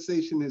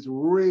conversation is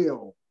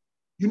real.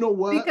 You know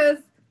what? Because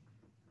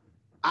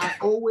I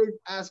always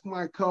ask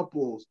my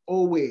couples,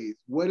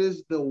 what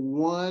is the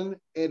one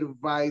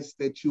advice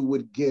that you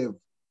would give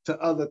to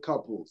other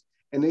couples?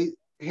 And they,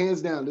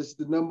 hands down, this is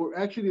the number,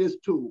 actually there's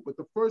 2, but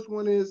the first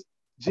one is,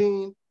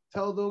 Gene,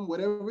 tell them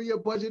whatever your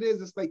budget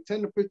is, it's like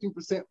 10 to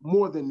 15%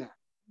 more than that.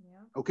 Yeah.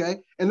 Okay?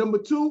 And number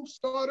 2,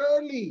 start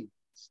early.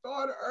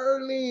 Start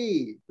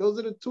early. Those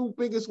are the 2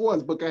 biggest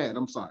ones. But go ahead,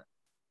 I'm sorry.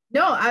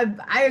 No,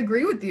 I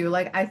agree with you.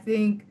 Like, I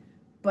think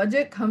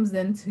budget comes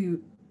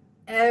into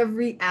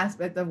every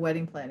aspect of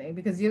wedding planning,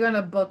 because you're going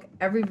to book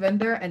every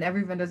vendor and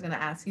every vendor is going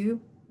to ask you,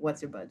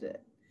 what's your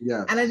budget?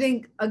 Yeah. And I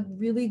think a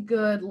really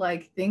good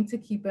thing to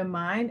keep in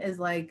mind is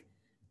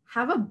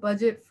have a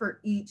budget for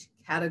each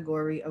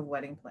category of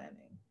wedding planning.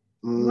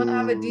 You want to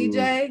have a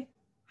DJ,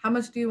 how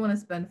much do you want to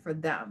spend for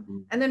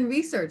them? And then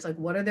research,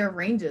 what are their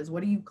ranges?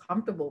 What are you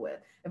comfortable with?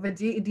 If a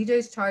DJ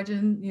is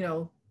charging,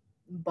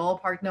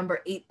 ballpark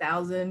number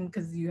 8,000,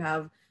 because you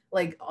have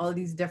all of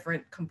these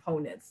different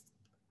components,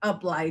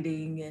 up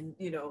lighting and,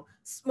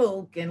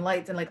 smoke and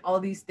lights and all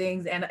these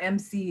things, and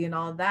MC and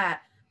all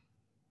that,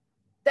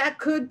 that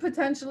could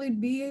potentially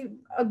be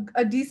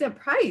a decent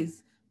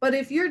price. But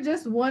if you're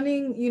just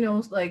wanting,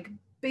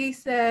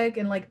 basic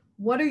and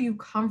what are you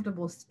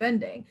comfortable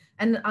spending?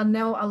 And I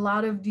know a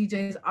lot of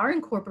DJs are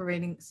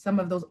incorporating some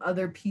of those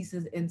other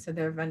pieces into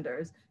their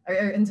vendors or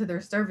into their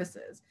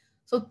services.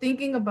 So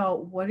thinking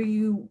about what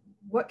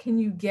can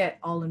you get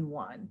all in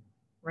one,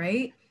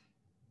 right?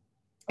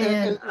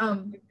 And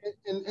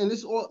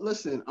this all,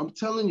 listen, I'm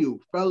telling you,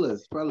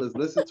 fellas,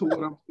 listen to what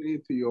I'm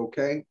saying to you,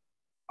 okay?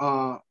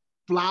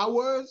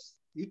 Flowers,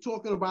 you're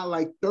talking about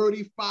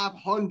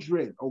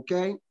 3,500,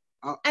 okay?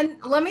 And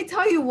let me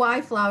tell you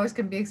why flowers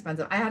can be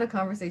expensive. I had a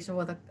conversation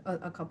with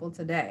a couple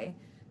today,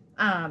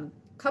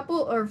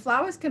 Couple or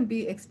flowers can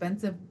be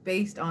expensive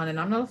based on, and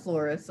I'm not a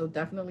florist, so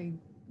definitely,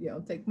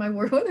 take my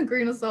word with a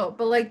grain of salt.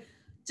 But like,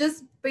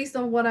 just based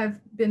on what I've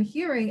been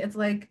hearing, it's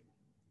like,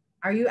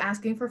 are you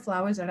asking for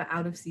flowers that are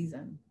out of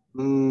season?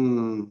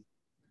 Mm.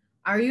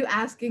 Are you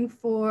asking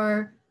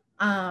for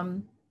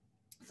um,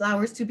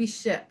 flowers to be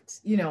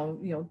shipped?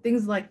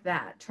 Things like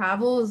that.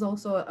 Travel is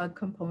also a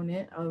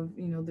component of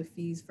the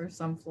fees for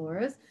some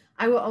florists.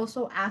 I will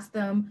also ask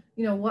them,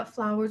 what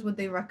flowers would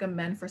they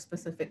recommend for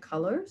specific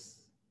colors.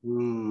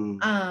 Mm.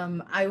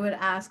 I would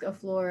ask a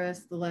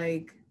florist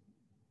like,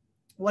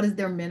 what is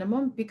their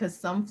minimum? Because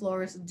some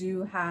florists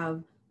do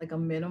have like a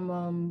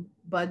minimum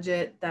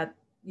budget that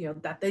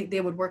that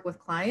they would work with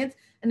clients.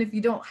 And if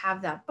you don't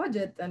have that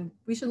budget, then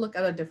we should look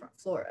at a different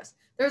florist.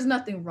 There's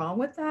nothing wrong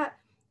with that.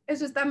 It's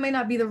just that may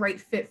not be the right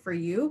fit for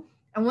you.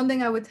 And one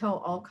thing I would tell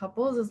all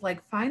couples is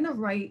like, find the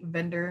right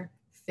vendor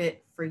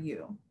fit for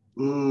you.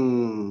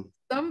 Mm.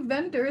 Some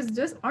vendors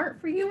just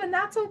aren't for you, and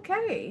that's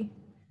okay.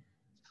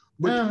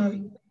 But you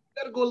um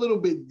gotta go a little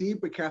bit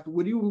deeper, Catherine.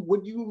 What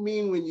do you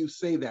mean when you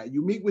say that?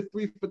 You meet with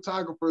 3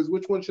 photographers.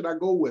 Which one should I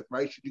go with?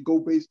 Right? Should you go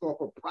based off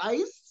of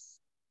price,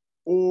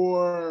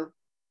 or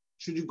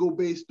should you go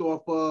based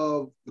off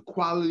of the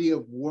quality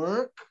of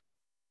work?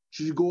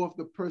 Should you go off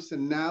the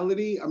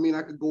personality? I mean,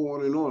 I could go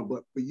on and on,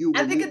 but for you,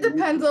 I when think you it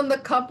depends on the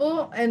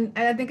couple, and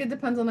I think it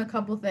depends on a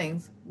couple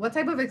things. What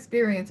type of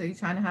experience are you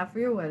trying to have for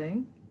your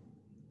wedding?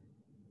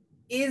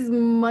 Is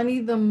money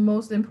the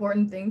most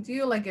important thing to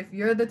you? Like, if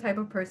you're the type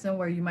of person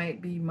where you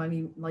might be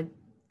money, like,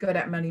 good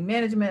at money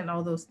management and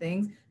all those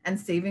things, and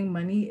saving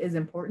money is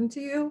important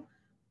to you,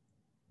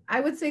 I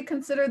would say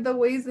consider the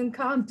ways and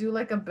cons. Do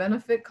like a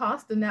benefit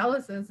cost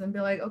analysis and be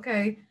like,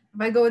 okay,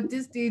 if I go with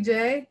this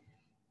DJ,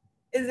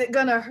 is it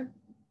gonna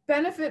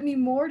benefit me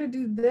more to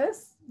do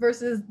this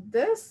versus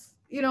this?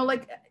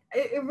 Like,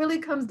 it really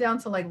comes down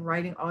to like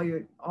writing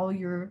all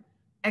your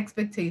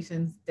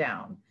expectations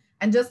down.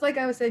 And just like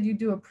I said, you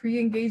do a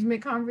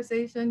pre-engagement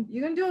conversation,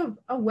 you can do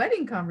a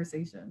wedding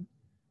conversation.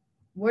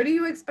 What are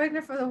you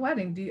expecting for the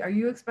wedding? Are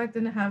you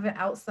expecting to have it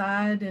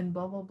outside and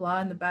blah blah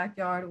blah in the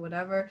backyard or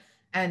whatever,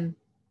 and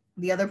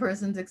the other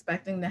person's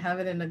expecting to have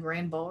it in a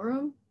grand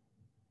ballroom?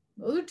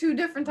 Those are two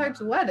different types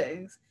of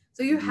weddings.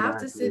 So you have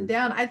to sit exactly.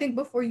 down. I think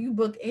before you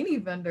book any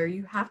vendor,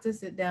 you have to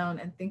sit down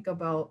and think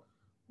about,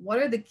 what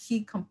are the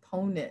key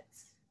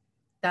components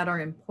that are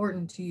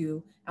important to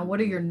you, and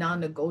what are your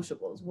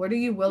non-negotiables? What are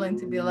you willing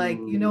to be like,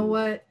 Mm.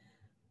 what?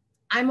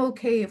 I'm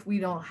okay if we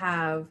don't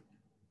have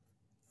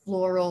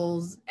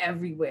florals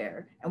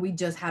everywhere and we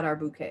just had our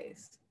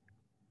bouquets.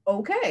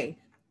 Okay.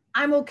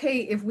 I'm okay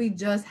if we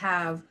just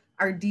have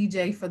our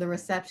DJ for the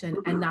reception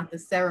and not the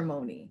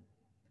ceremony,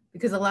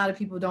 because a lot of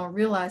people don't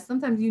realize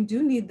sometimes you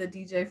do need the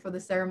DJ for the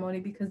ceremony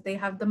because they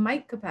have the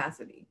mic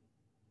capacity.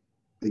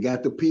 They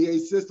got the PA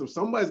system.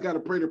 Somebody's got to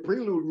play the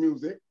prelude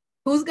music,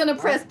 Who's going to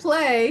right? press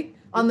play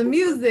on the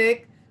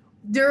music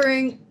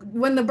during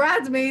when the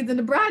bridesmaids and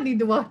the bride need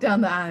to walk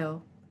down the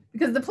aisle?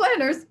 Because the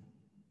planners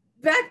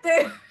back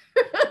there.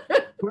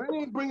 But I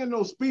ain't bringing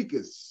no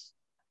speakers.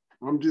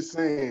 I'm just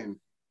saying,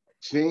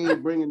 she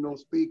ain't bringing no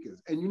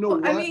speakers. And you know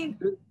I what? mean,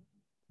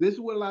 This is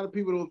what a lot of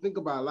people don't think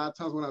about. A lot of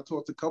times when I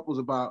talk to couples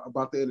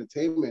about the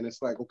entertainment,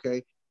 it's like,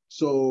 okay,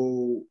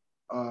 so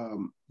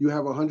you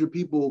have 100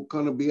 people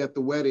gonna be at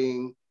the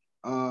wedding.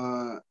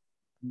 Uh,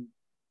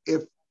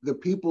 if the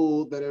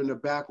people that are in the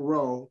back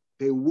row,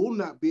 they will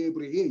not be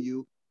able to hear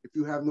you if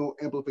you have no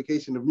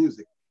amplification of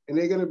music, and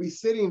they're gonna be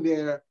sitting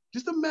there.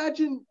 Just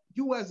imagine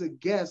you as a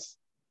guest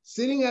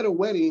sitting at a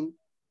wedding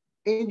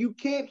and you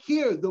can't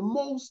hear the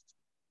most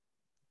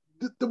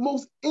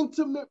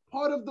intimate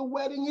part of the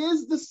wedding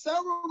is the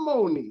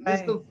ceremony.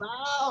 It's right. the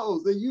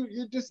vows, and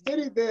you're just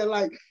sitting there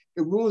like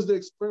it ruins the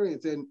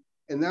experience. And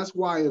that's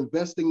why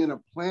investing in a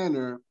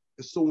planner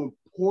is so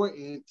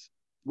important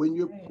when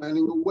you're Right.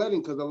 planning a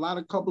wedding. Because a lot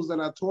of couples that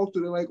I talk to,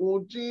 they're like,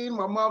 "Well, Gene,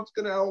 my mom's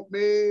gonna help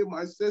me,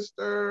 my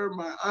sister,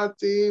 my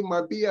auntie,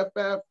 my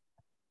BFF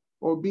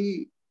or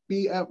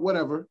BF,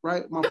 whatever,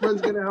 right? My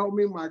friend's gonna help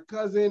me, my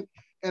cousin."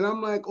 And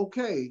I'm like,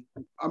 okay,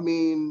 I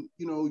mean,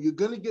 you're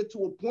gonna get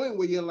to a point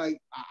where you're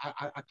like,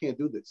 I can't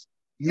do this.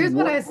 You Here's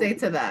what want I say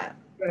to that.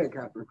 Go ahead,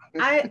 Catherine.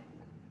 I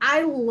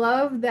I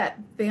love that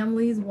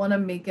families want to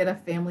make it a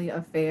family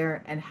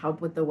affair and help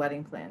with the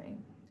wedding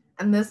planning.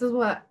 And this is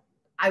what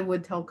I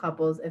would tell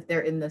couples if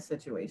they're in this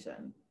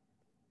situation.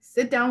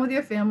 Sit down with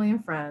your family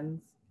and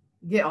friends,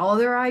 get all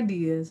their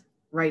ideas,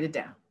 write it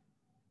down.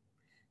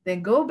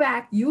 Then go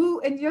back,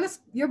 you and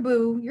your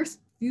boo, your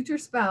future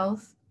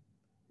spouse,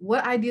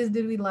 what ideas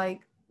did we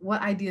like?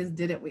 What ideas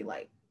didn't we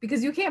like?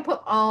 Because you can't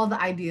put all the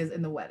ideas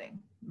in the wedding,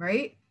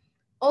 right?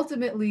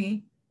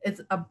 Ultimately, it's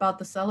about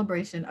the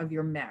celebration of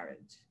your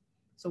marriage.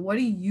 So, what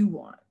do you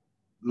want?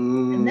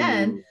 And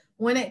then Mm.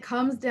 when it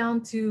comes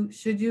down to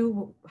should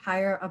you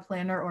hire a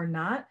planner or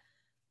not,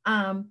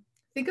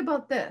 think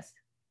about this.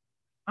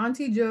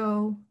 Auntie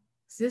Joe,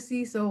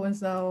 Sissy so and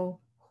so,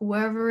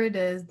 whoever it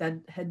is that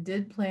had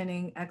did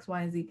planning X,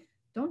 Y, and Z,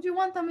 don't you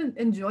want them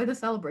to enjoy the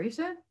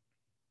celebration?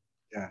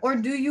 Yeah. Or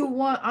do you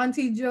want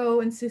Auntie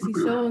Joe and Sissy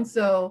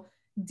so-and-so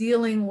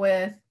dealing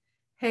with,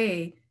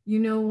 hey, you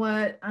know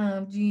what,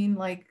 Jean,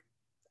 like,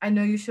 I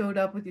know you showed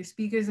up with your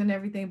speakers and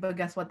everything, but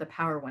guess what? The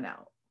power went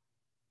out.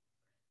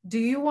 Do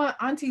you want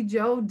Auntie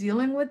Joe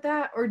dealing with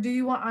that? Or do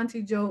you want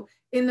Auntie Joe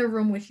in the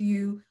room with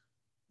you,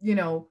 you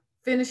know,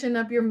 finishing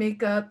up your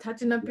makeup,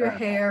 touching up your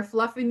hair,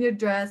 fluffing your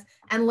dress,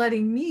 and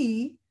letting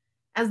me,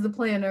 as the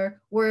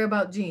planner, worry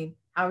about Jean?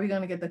 How are we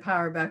going to get the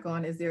power back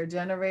on? Is there a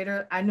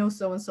generator? I know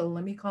so-and-so.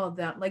 Let me call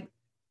them. Like,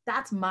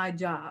 that's my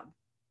job.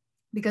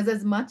 Because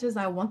as much as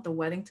I want the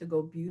wedding to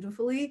go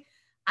beautifully,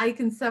 I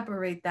can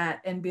separate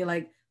that and be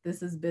like,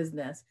 this is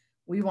business.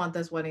 We want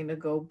this wedding to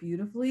go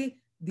beautifully.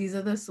 These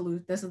are the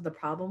solutions. This is the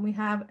problem we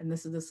have, and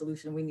this is the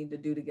solution we need to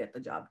do to get the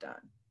job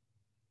done.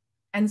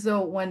 And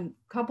so when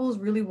couples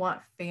really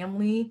want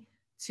family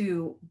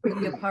to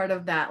be a part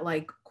of that,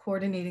 like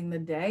coordinating the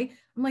day,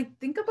 I'm like,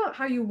 think about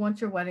how you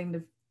want your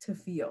wedding to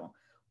feel.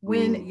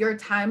 When your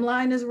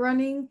timeline is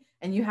running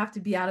and you have to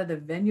be out of the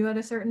venue at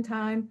a certain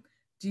time,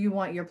 do you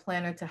want your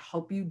planner to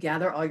help you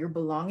gather all your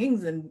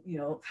belongings and, you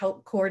know,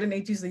 help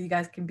coordinate you so you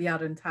guys can be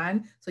out in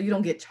time so you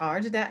don't get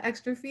charged that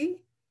extra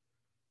fee?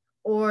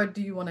 Or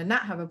do you want to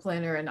not have a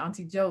planner and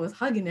Auntie Joe is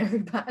hugging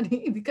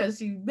everybody because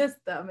she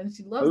missed them and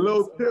she loves them so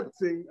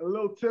much? A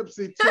little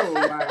tipsy too.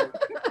 Like,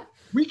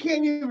 we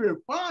can't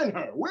even find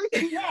her. Where's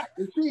she at?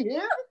 Is she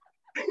here?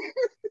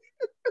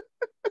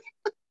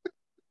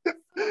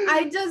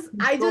 I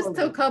just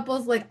tell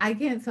couples, like, I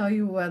can't tell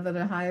you whether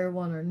to hire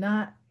one or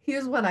not.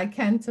 Here's what I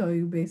can tell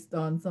you based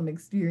on some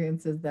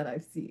experiences that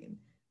I've seen.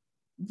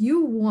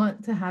 You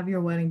want to have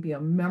your wedding be a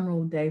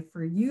memorable day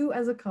for you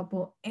as a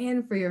couple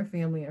and for your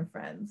family and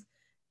friends.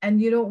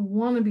 And you don't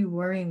want to be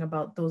worrying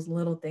about those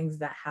little things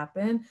that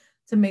happen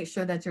to make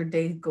sure that your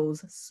day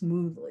goes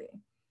smoothly.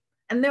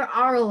 And there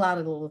are a lot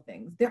of little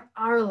things. There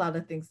are a lot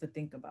of things to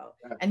think about.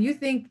 And you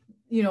think,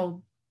 you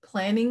know,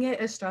 planning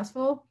it is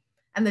stressful.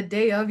 And the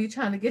day of, you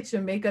trying to get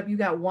your makeup, you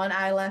got one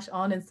eyelash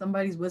on and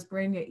somebody's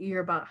whispering in your ear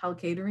about how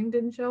catering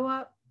didn't show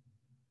up.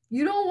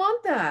 You don't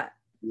want that.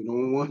 You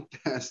don't want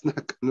that. It's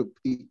not going to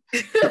be.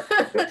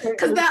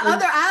 Because that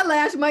other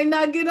eyelash might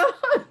not get on.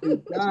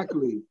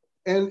 Exactly.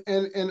 And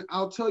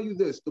I'll tell you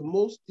this, the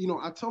most, you know,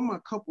 I tell my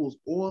couples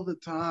all the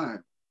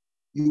time,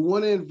 you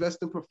want to invest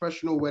in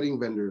professional wedding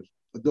vendors.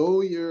 Though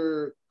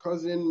your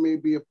cousin may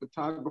be a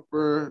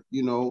photographer,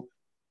 you know,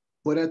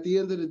 but at the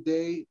end of the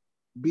day,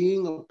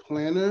 being a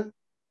planner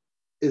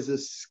is a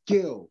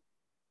skill,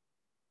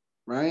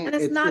 right? And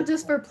it's not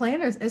just for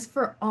planners, it's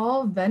for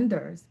all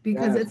vendors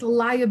because it's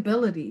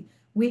liability.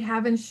 We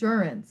have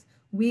insurance,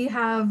 we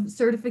have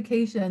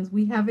certifications,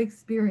 we have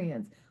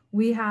experience,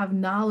 we have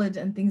knowledge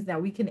and things that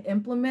we can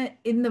implement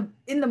in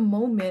the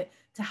moment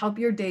to help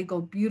your day go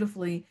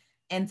beautifully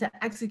and to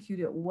execute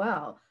it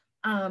well.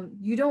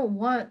 You don't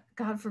want,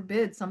 God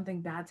forbid,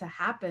 something bad to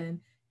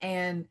happen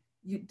and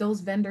those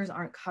vendors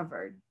aren't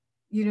covered.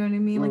 You know what I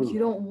mean? Like, you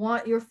don't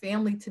want your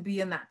family to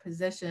be in that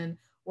position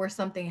where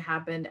something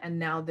happened and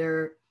now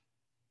they're,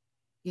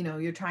 you know,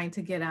 you're trying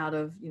to get out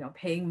of, you know,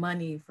 paying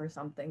money for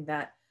something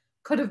that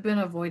could have been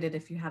avoided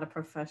if you had a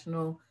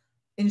professional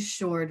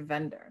insured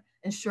vendor.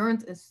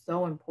 Insurance is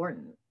so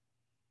important.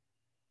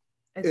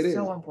 It's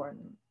so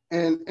important.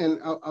 And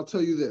I'll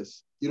tell you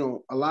this, you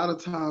know, a lot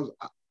of times,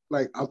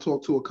 like, I'll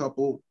talk to a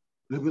couple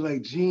and they'll be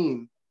like,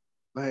 Jean,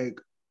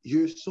 like,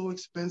 you're so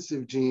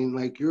expensive, Jean.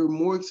 Like, you're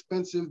more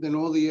expensive than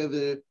all the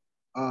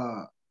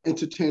other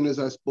entertainers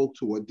I spoke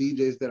to or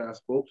DJs that I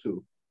spoke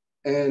to.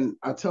 And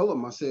I tell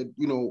them, I said,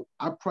 you know,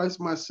 I price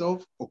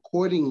myself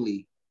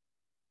accordingly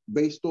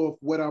based off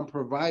what I'm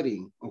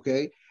providing,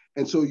 okay?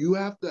 And so you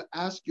have to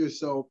ask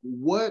yourself,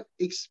 what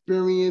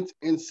experience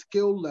and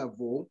skill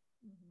level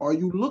are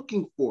you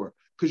looking for?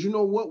 Because you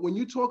know what, when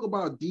you talk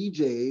about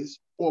DJs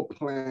or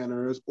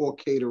planners or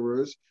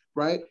caterers,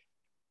 right?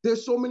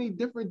 There's so many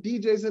different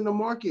DJs in the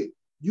market.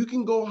 You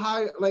can go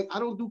high. Like, I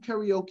don't do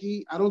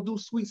karaoke. I don't do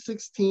sweet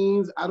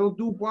 16s. I don't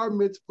do bar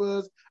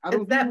mitzvahs.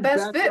 It's that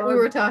best fit we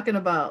were talking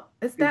about.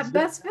 It's that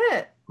best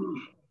fit.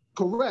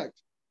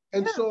 Correct.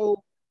 And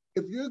so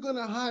if you're going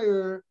to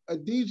hire a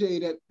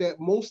DJ that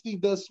mostly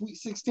does sweet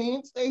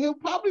 16s, he'll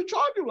probably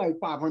charge you like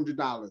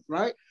 $500,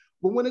 right?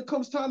 But when it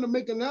comes time to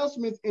make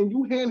announcements and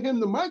you hand him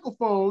the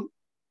microphone,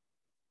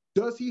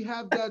 does he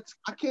have that?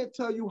 I can't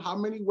tell you how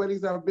many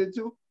weddings I've been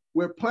to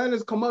where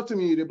planners come up to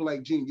me, they'll be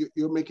like, Gene,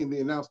 you're making the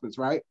announcements,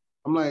 right?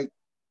 I'm like,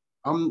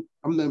 I'm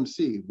the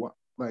MC. What,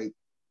 like,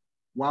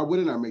 why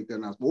wouldn't I make the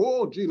announcement?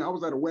 Oh, Gene, I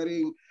was at a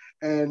wedding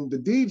and the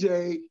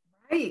DJ.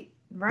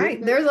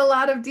 Right. There's a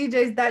lot of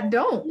DJs that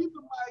don't. He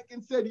the mic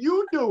and said,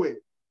 you do it.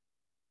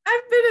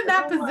 I've been in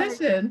that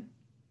position.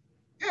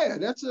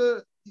 Like, yeah,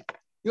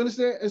 you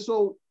understand? And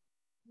so.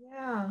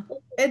 Yeah,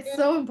 it's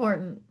so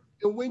important.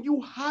 And when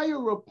you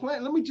hire a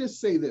planner, let me just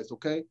say this,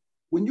 okay?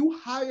 When you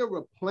hire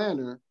a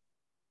planner,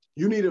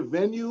 you need a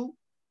venue,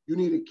 you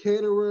need a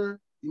caterer,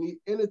 you need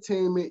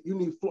entertainment, you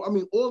need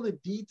all the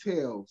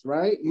details,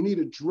 right? You need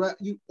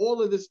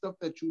all of this stuff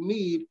that you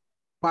need.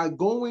 By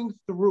going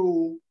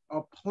through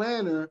a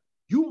planner,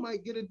 you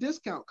might get a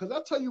discount. Because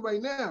I'll tell you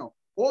right now,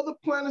 all the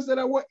planners that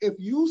I work, if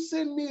you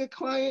send me a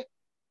client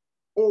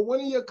or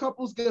one of your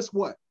couples, guess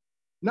what?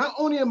 Not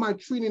only am I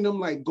treating them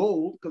like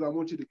gold because I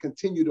want you to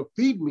continue to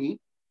feed me,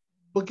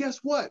 but guess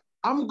what?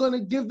 I'm going to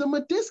give them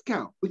a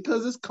discount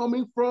because it's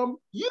coming from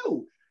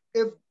you.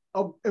 If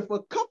a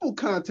couple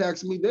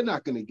contacts me, they're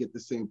not going to get the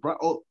same price.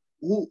 Oh,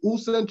 who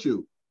sent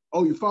you?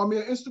 Oh, you found me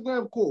on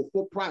Instagram? Cool,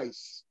 full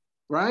price,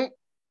 right?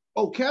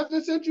 Oh,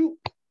 Catherine sent you?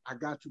 I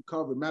got you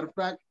covered. Matter of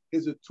fact,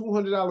 here's a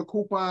 $200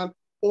 coupon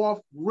off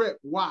rip.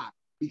 Why?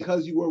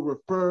 Because you were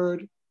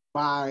referred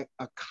by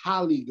a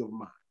colleague of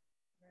mine.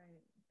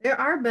 There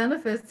are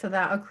benefits to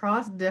that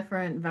across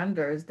different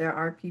vendors. There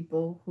are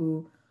people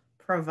who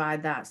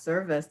provide that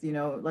service. You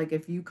know, like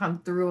if you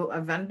come through a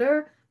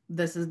vendor,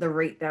 this is the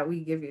rate that we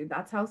give you.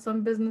 That's how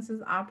some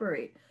businesses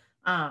operate.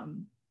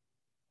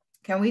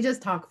 Can we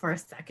just talk for a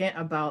second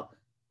about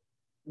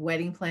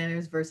wedding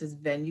planners versus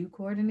venue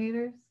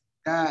coordinators?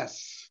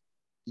 Yes.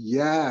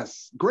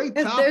 Yes. Great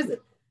topic.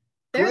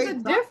 There's a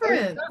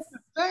difference. It's not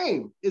the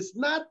same. It's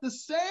not the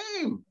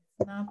same.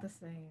 It's not the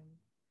same.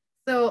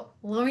 So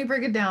let me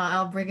break it down.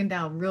 I'll break it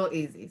down real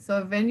easy. So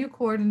a venue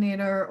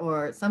coordinator,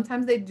 or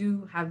sometimes they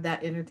do have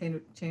that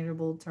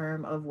interchangeable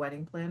term of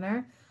wedding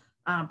planner,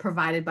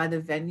 provided by the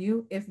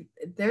venue. If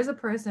there's a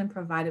person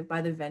provided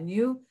by the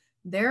venue,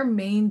 their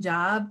main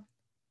job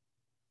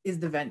is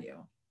the venue.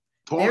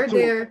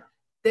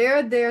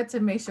 They're there to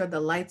make sure the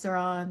lights are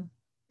on,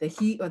 the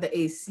heat or the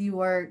AC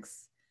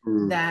works,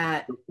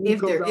 that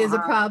if there is a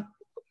problem,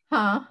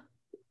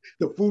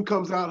 the food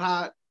comes out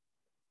hot.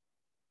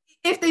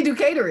 If they do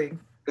catering.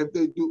 If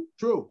they do,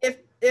 true.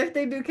 If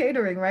they do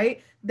catering,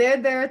 right? They're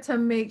there to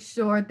make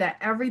sure that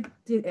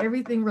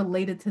everything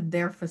related to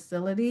their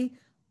facility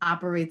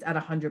operates at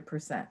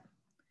 100%.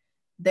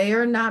 They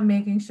are not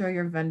making sure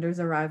your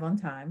vendors arrive on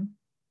time.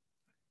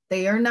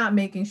 They are not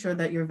making sure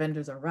that your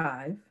vendors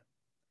arrive.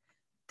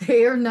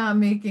 They are not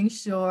making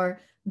sure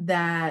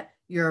that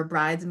your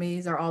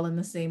bridesmaids are all in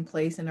the same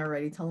place and are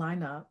ready to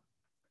line up.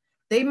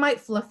 They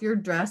might fluff your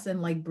dress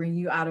and like bring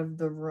you out of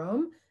the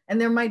room. And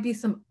there might be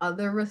some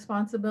other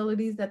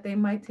responsibilities that they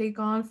might take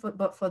on,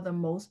 but for the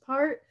most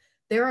part,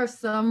 there are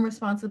some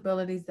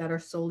responsibilities that are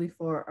solely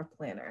for a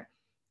planner.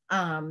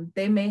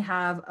 They may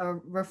have a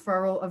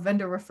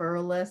vendor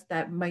referral list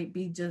that might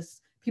be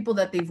just people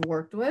that they've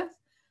worked with.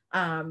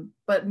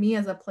 But me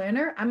as a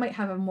planner, I might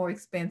have a more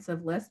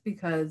expansive list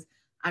because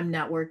I'm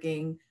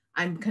networking,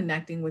 I'm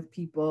connecting with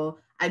people.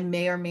 I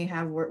may or may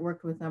have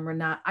worked with them or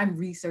not. I'm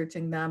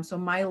researching them. So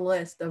my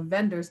list of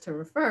vendors to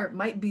refer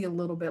might be a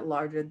little bit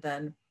larger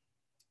than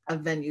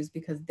of venues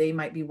because they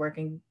might be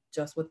working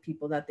just with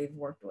people that they've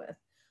worked with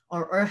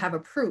or have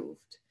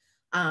approved.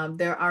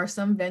 There are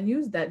some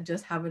venues that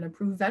just have an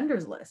approved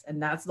vendors list,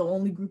 and that's the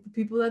only group of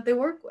people that they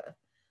work with.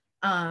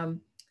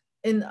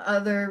 In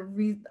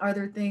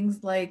other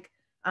things like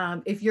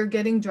if you're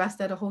getting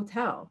dressed at a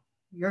hotel,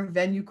 your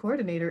venue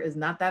coordinator is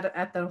not that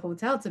at the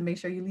hotel to make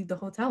sure you leave the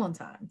hotel on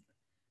time.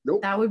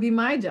 Nope. That would be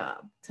my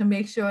job, to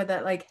make sure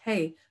that like,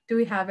 hey, do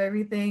we have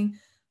everything?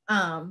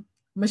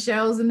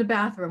 Michelle's in the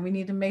bathroom. We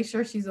need to make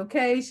sure she's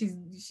okay. She's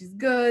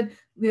good.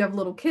 We have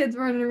little kids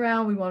running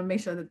around. We want to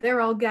make sure that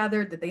they're all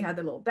gathered, that they have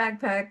their little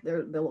backpack,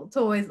 their little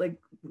toys. Like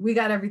we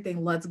got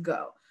everything. Let's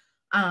go.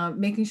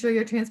 Making sure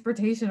your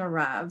transportation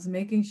arrives,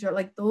 making sure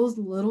like those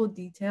little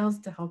details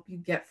to help you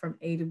get from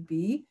A to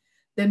B,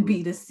 then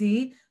B to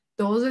C.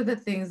 Those are the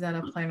things that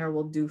a planner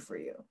will do for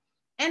you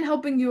and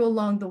helping you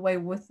along the way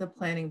with the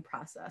planning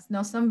process.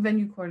 Now, some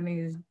venue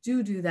coordinators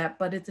do that,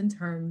 but it's in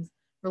terms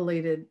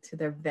related to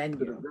their venue.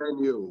 To the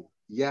venue,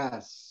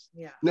 yes.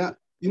 Yeah. Now,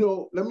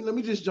 let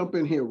me just jump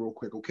in here real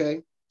quick,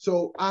 okay?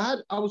 So I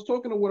was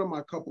talking to one of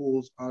my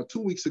couples 2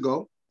 weeks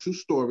ago, true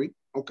story,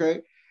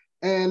 okay?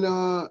 And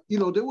they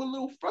were a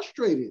little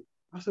frustrated.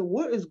 I said,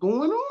 "What is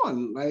going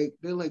on?" Like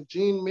they're like,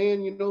 "Gene,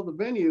 man, the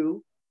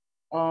venue,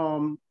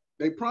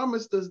 they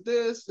promised us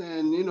this,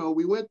 and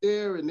we went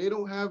there, and they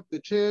don't have the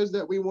chairs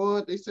that we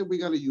want. They said we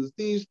got to use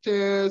these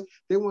chairs.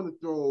 They want to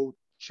throw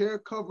chair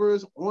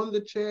covers on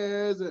the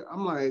chairs." And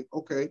I'm like,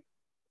 okay,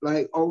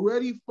 like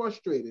already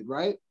frustrated,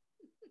 right?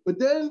 But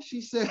then she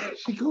said,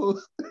 she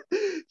goes,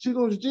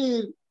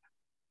 "Gene,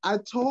 I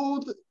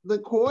told the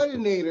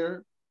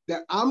coordinator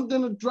that I'm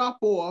gonna drop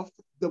off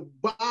the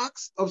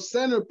box of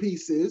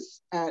centerpieces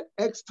at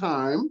X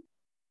time,"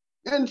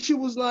 and she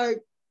was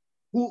like,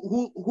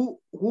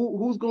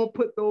 who's gonna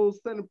put those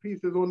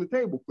centerpieces on the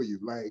table for you?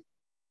 Like,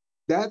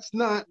 that's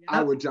not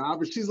our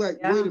job. And she's like,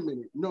 wait a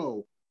minute,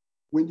 no.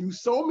 When you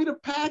sold me the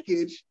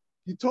package,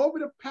 you told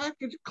me the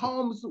package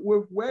comes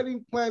with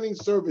wedding planning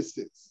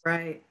services.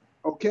 Right.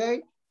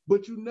 Okay?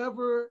 But you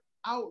never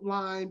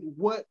outlined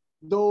what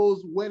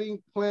those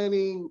wedding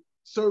planning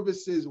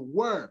services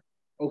were.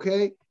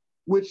 Okay?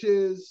 Which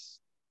is,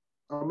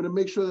 I'm going to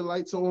make sure the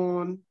lights are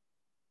on,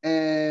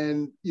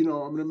 and I'm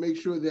going to make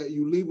sure that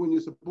you leave when you're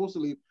supposed to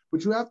leave.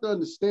 But you have to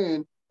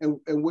understand, and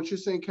what you're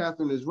saying,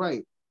 Catherine, is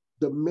right.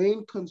 The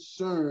main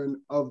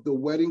concern of the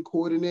wedding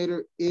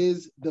coordinator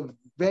is the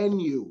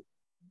venue.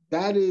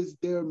 That is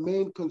their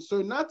main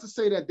concern. Not to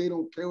say that they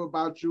don't care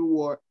about you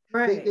or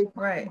they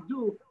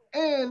do,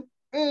 And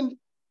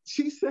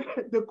she said,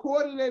 the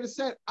coordinator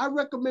said, I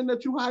recommend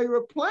that you hire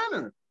a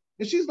planner.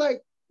 And she's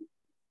like,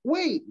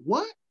 wait,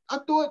 what? I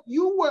thought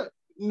you were,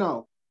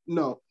 no,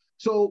 no.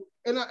 So,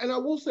 and I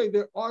will say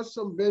there are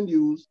some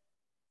venues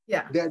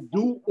that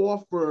do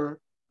offer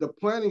the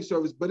planning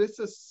service, but it's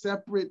a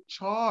separate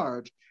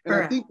charge. And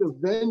I think the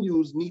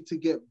venues need to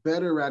get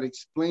better at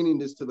explaining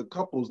this to the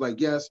couples. Like,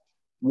 yes,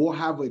 we'll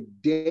have a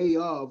day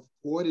of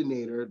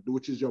coordinator,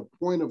 which is your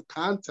point of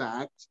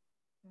contact,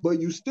 but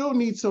you still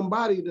need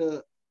somebody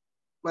to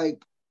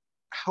like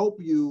help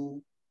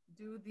you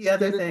do the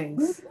other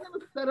things. Who's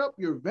gonna set up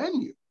your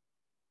venue?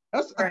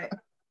 That's right.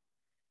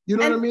 You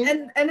know what I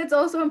mean? And it's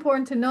also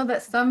important to know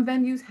that some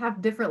venues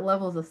have different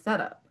levels of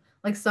setup.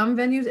 Like some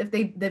venues,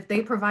 if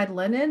they provide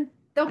linen,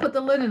 they'll put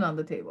the linen on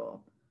the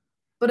table.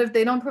 But if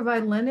they don't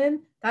provide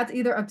linen, that's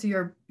either up to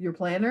your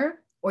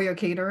planner or your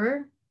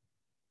caterer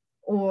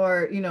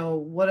or, you know,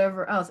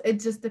 whatever else. It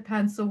just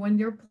depends. So when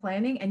you're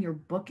planning and you're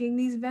booking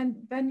these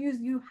venues,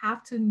 you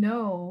have to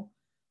know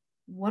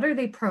what are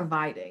they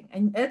providing?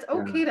 And it's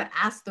okay to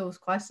ask those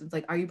questions.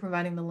 Like, are you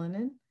providing the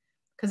linen?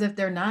 Because if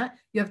they're not,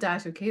 you have to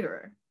ask your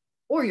caterer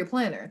or your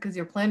planner, because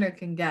your planner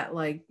can get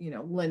like, you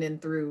know, linen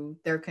through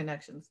their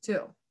connections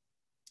too.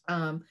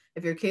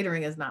 If your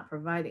catering is not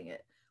providing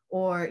it.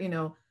 Or, you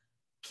know,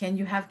 can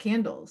you have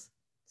candles?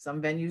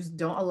 Some venues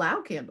don't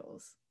allow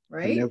candles,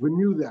 right? I never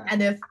knew that.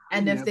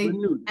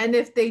 And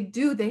if they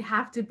do, they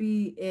have to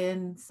be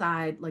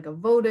inside like a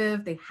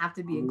votive, they have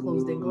to be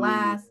enclosed in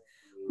glass.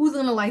 Who's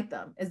gonna light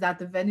them? Is that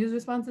the venue's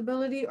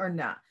responsibility or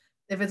not?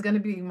 If it's gonna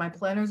be my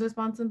planner's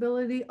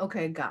responsibility,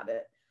 okay, got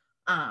it.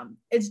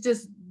 It's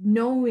just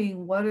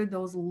knowing what are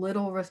those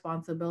little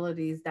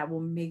responsibilities that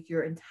will make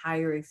your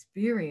entire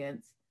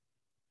experience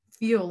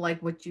feel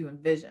like what you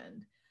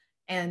envisioned.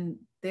 And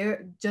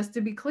there, just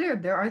to be clear,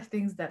 there are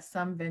things that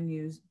some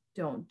venues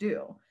don't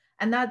do.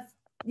 And that's,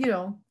 you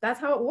know, that's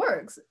how it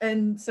works.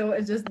 And so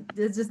it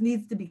just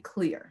needs to be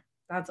clear.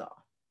 That's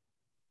all.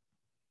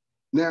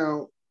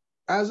 Now,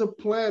 as a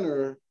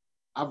planner,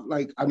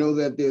 I know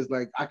that there's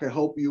like, I can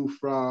help you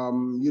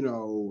from, you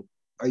know,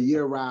 a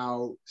year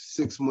out,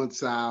 6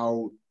 months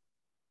out,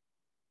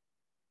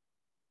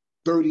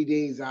 30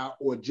 days out,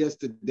 or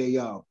just a day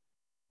of.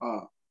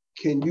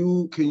 Can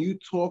you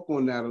talk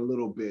on that a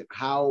little bit?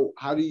 How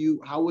are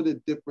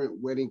the different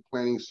wedding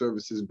planning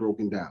services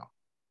broken down?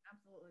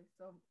 Absolutely.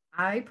 So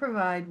I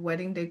provide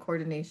wedding day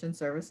coordination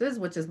services,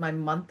 which is my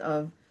month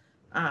of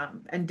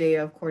and day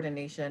of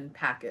coordination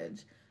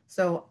package.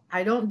 So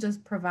I don't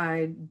just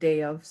provide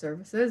day of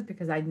services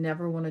because I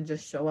never want to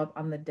just show up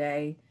on the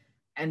day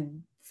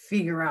and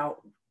figure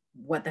out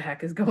what the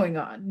heck is going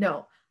on.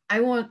 No, I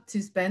want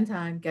to spend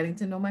time getting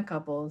to know my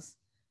couples,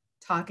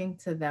 talking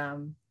to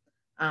them,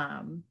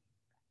 um,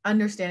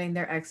 understanding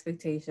their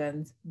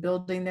expectations,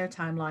 building their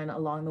timeline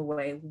along the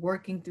way,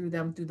 working through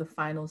them through the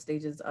final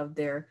stages of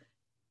their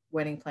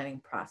wedding planning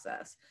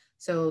process.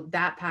 So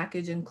that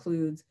package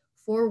includes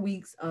 4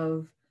 weeks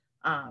of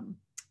um,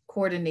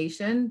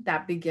 coordination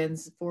that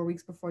begins 4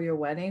 weeks before your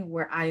wedding,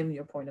 where I am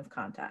your point of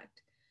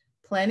contact.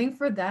 Planning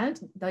for that,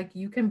 like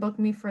you can book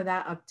me for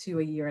that up to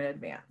a year in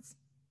advance.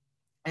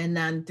 And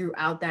then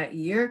throughout that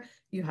year,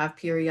 you have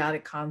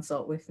periodic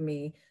consult with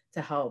me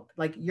to help.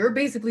 Like you're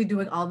basically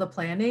doing all the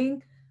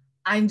planning.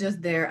 I'm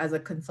just there as a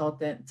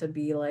consultant to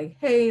be like,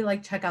 hey,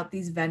 like check out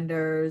these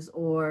vendors,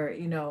 or,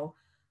 you know,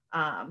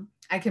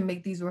 I can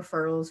make these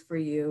referrals for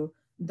you,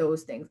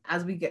 those things.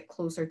 As we get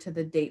closer to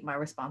the date, my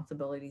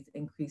responsibilities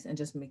increase and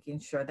just making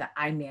sure that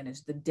I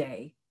manage the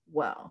day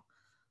well.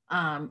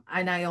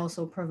 And I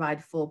also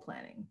provide full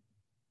planning.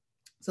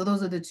 So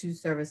those are the two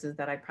services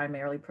that I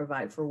primarily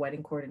provide for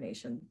wedding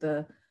coordination.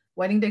 The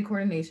wedding day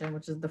coordination,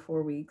 which is the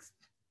 4 weeks,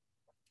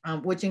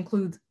 which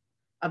includes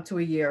up to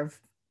a year of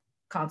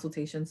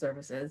consultation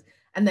services,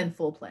 and then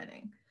full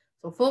planning.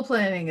 So full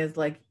planning is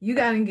like you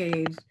got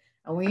engaged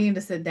and we need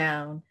to sit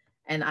down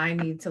and I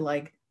need to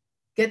like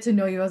get to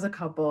know you as a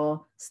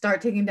couple,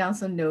 start taking down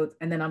some notes,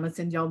 and then I'm gonna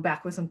send y'all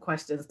back with some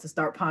questions to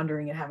start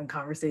pondering and having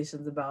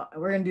conversations about.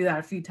 And we're gonna do that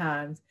a few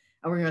times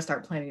and we're gonna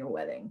start planning your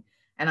wedding.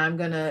 And I'm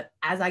gonna,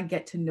 as I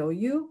get to know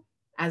you,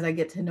 as I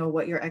get to know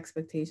what your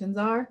expectations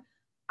are,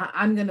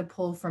 I'm gonna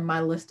pull from my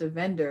list of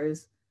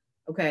vendors.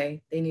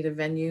 Okay, they need a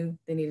venue,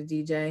 they need a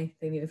DJ,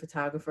 they need a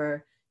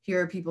photographer.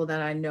 Here are people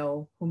that I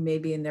know who may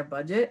be in their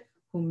budget,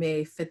 who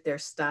may fit their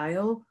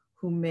style,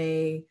 who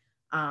may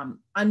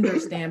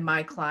understand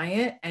my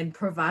client and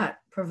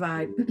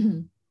provide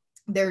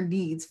their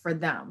needs for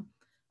them.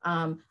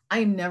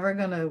 I'm never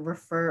gonna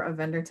refer a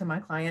vendor to my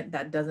client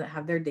that doesn't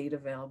have their date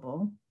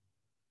available,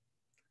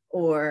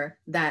 or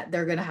that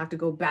they're gonna have to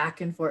go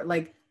back and forth.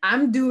 Like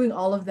I'm doing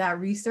all of that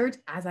research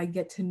as I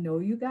get to know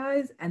you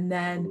guys, and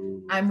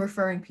then I'm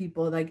referring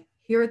people like,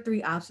 here are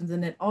 3 options,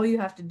 and then all you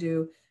have to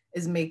do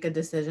is make a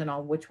decision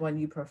on which one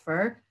you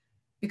prefer,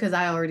 because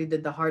I already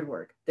did the hard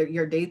work.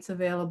 Your date's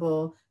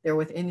available, they're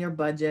within your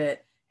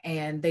budget,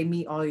 and they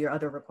meet all your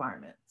other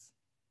requirements.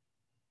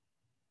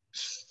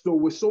 So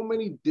with so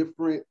many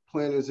different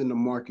planners in the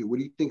market, what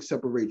do you think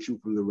separates you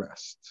from the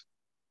rest?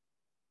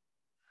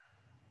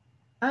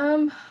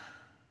 Um,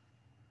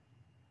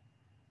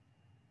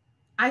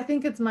 I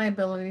think it's my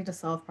ability to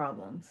solve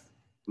problems.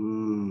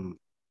 Mm.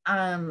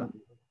 Um,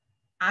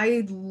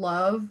 I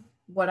love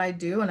what I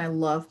do and I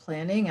love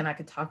planning and I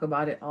could talk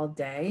about it all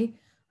day.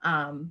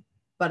 Um,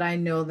 but I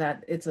know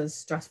that it's a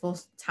stressful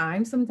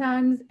time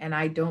sometimes and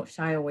I don't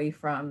shy away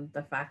from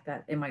the fact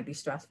that it might be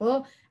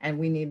stressful and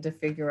we need to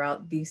figure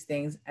out these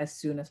things as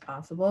soon as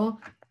possible.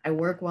 I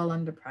work well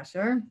under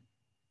pressure.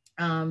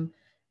 Um,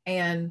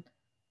 and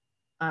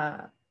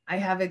uh, I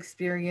have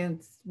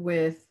experience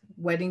with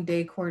wedding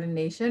day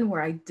coordination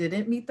where I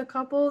didn't meet the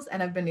couples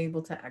and I've been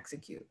able to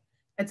execute.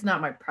 It's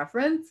not my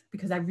preference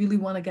because I really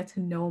want to get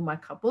to know my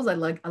couples. I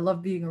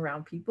love being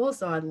around people,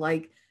 so I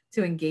like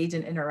to engage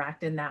and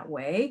interact in that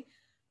way.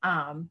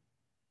 Um,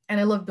 and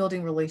I love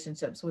building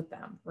relationships with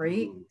them,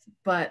 right? Mm.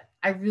 But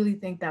I really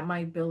think that my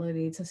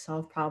ability to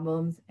solve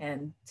problems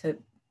and to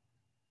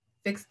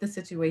fix the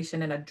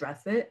situation and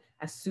address it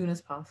as soon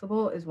as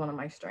possible is one of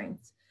my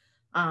strengths.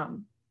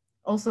 Um,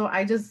 Also,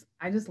 I just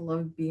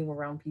love being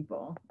around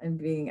people and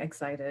being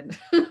excited.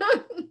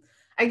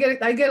 I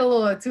get a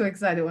little too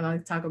excited when I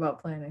talk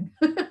about planning.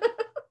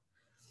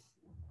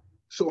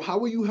 So, how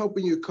are you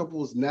helping your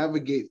couples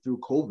navigate through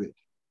COVID?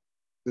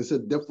 It's a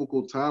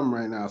difficult time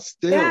right now.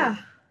 Still, Yeah.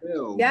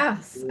 still,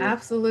 Yes, we're about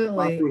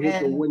absolutely. to hit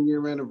the And 1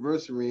 year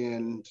anniversary,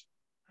 and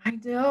I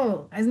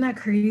know, isn't that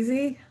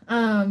crazy?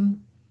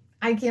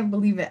 I can't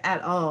believe it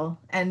at all.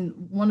 And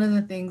one of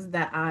the things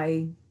that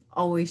I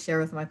always share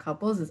with my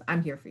couples is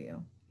I'm here for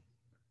you.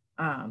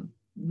 um,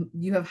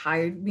 you have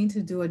hired me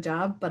to do a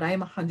job, but I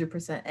am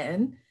 100%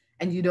 in,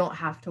 and you don't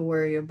have to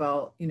worry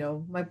about,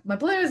 my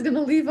planner is going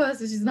to leave us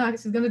and she's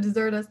going to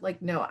desert us.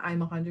 Like, no,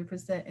 I'm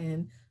 100%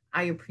 in.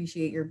 I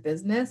appreciate your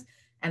business.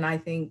 And I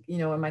think,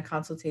 in my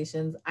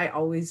consultations, I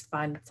always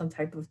find some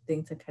type of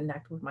thing to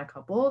connect with my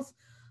couples.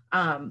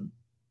 Um,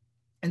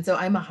 and so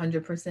I'm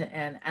 100%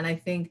 in. And I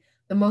think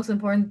the most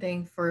important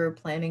thing for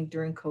planning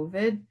during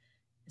COVID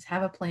is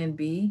have a plan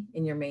B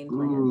in your main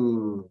plan.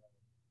 mm,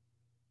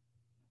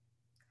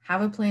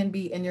 Have a plan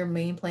B in your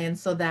main plan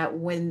so that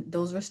when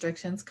those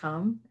restrictions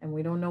come, and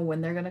we don't know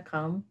when they're going to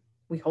come,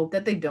 we hope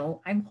that they don't.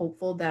 I'm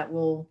hopeful that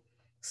we'll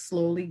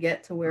slowly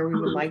get to where we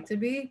would like to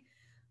be.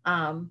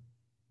 Um,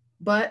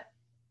 but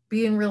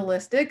being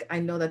realistic, I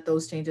know that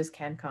those changes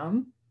can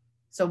come.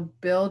 So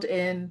build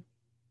in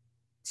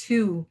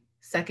two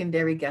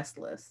secondary guest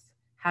lists.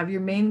 Have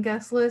your main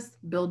guest list,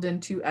 build in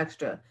two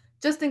extra,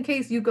 just in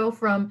case you go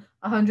from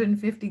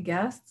 150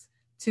 guests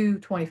to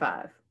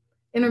 25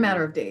 in a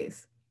matter of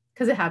days,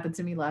 because it happened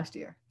to me last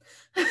year.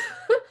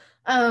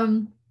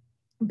 um,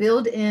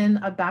 Build in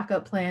a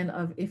backup plan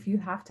of if you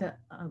have to.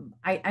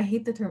 I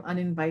hate the term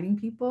uninviting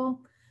people,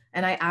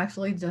 and I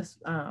actually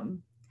just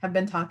have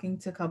been talking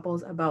to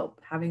couples about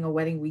having a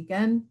wedding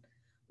weekend,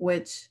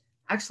 which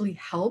actually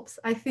helps,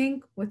 I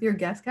think, with your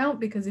guest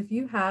count. Because if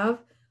you have,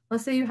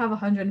 let's say you have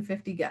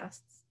 150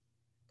 guests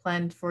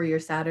planned for your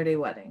Saturday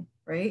wedding,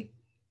 right?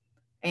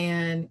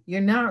 And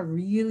you're not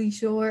really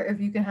sure if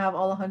you can have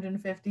all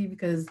 150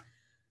 because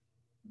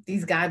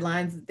these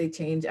guidelines, they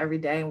change every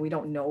day and we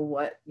don't know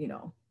what,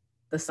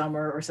 the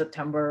summer or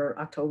September or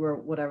October,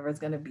 whatever it's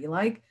going to be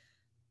like.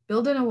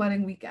 Build in a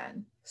wedding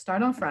weekend.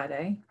 Start on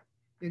Friday.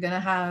 You're going to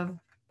have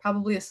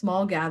probably a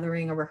small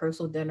gathering, a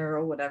rehearsal dinner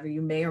or whatever.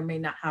 You may or may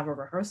not have a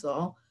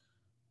rehearsal,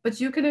 but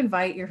you can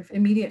invite your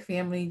immediate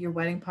family, your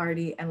wedding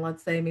party, and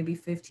let's say maybe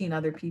 15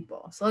 other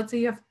people. So let's say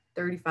you have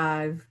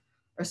 35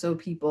 or so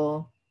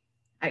people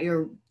at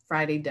your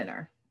Friday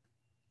dinner.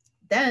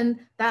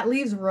 Then that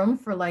leaves room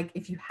for, like,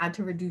 if you had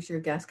to reduce your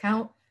guest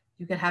count,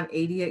 you could have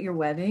 80 at your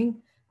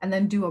wedding and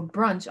then do a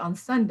brunch on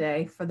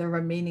Sunday for the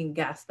remaining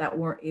guests that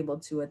weren't able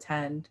to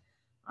attend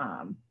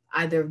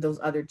either of those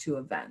other two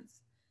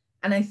events.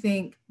 And I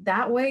think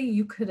that way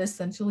you could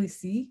essentially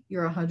see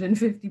your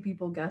 150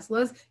 people guest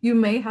list. You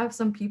may have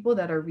some people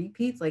that are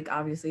repeats, like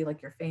obviously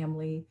like your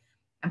family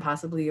and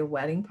possibly your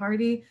wedding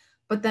party.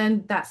 But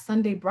then that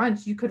Sunday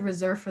brunch, you could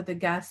reserve for the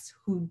guests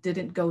who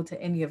didn't go to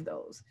any of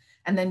those.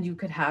 And then you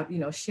could have,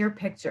 share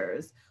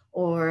pictures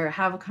or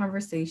have a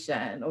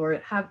conversation or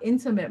have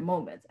intimate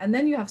moments. And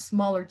then you have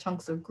smaller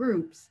chunks of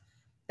groups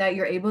that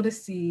you're able to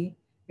see,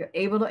 you're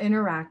able to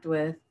interact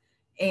with,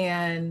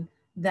 and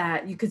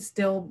that you could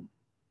still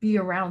be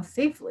around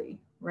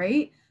safely,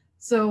 right?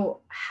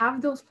 So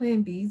have those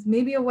plan Bs.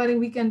 Maybe a wedding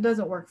weekend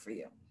doesn't work for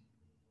you.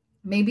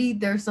 Maybe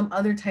there's some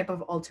other type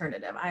of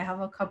alternative. I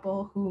have a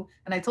couple who,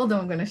 and I told them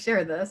I'm going to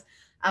share this.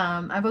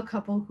 I have a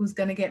couple who's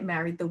going to get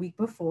married the week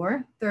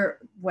before their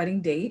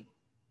wedding date,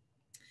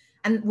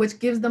 and which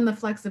gives them the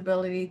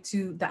flexibility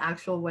to the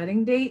actual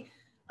wedding date,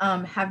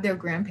 have their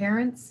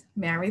grandparents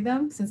marry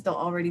them since they'll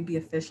already be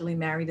officially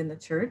married in the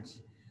church.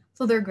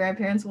 So their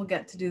grandparents will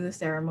get to do the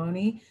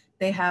ceremony.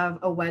 They have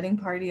a wedding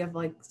party of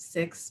like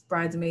 6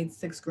 bridesmaids,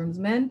 6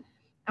 groomsmen,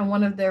 and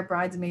one of their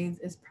bridesmaids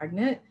is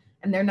pregnant.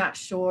 And they're not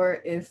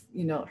sure if,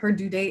 her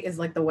due date is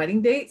like the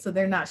wedding date. So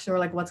they're not sure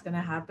like what's going to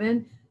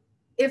happen.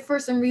 If for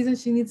some reason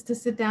she needs to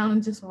sit down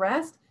and just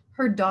rest,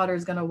 her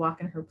daughter's going to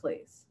walk in her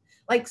place.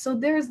 Like, so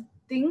there's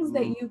things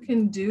that mm, you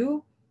can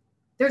do.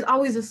 there's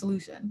always a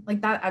solution. Like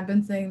that, I've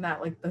been saying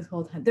that like this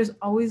whole time. There's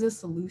always a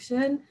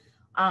solution.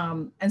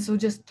 And so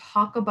just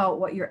talk about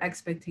what your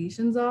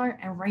expectations are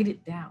and write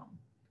it down.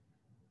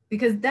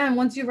 Because then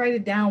once you write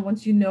it down,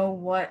 once you know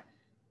what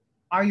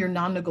are your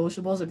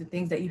non-negotiables or the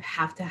things that you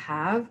have to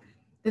have,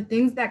 the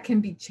things that can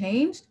be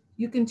changed,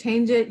 you can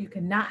change it, you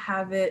cannot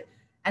have it.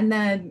 And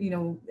then, you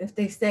know, if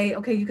they say,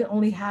 okay, you can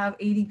only have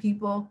 80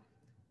 people,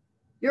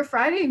 your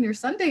Friday and your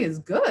Sunday is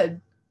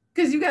good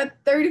because you got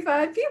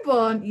 35 people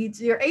on each.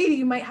 Your 80,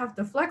 you might have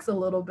to flex a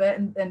little bit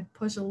and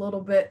push a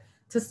little bit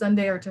to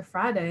Sunday or to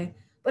Friday.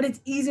 But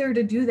it's easier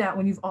to do that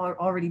when you've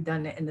already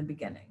done it in the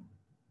beginning.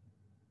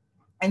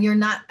 And you're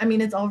not, I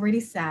mean, it's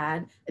already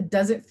sad. It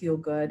doesn't feel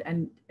good.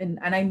 And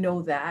I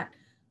know that.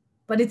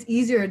 But it's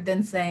easier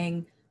than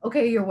saying,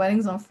 okay, your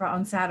wedding's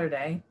on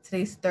Saturday.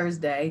 Today's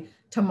Thursday.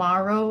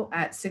 Tomorrow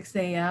at 6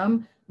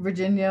 a.m.,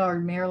 Virginia or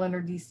Maryland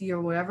or DC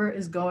or whatever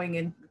is going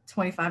in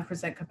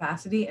 25%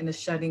 capacity and is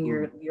shutting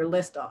your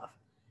list off.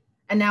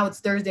 And now it's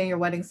Thursday and your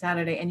wedding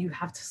Saturday and you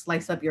have to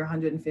slice up your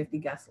 150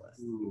 guest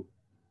list.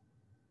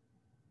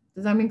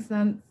 Does that make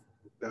sense?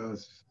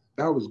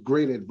 That was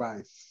great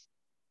advice.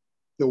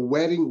 The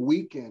wedding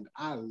weekend,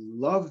 I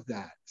love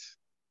that.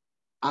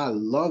 I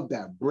love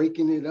that.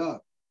 Breaking it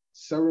up.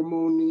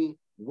 Ceremony,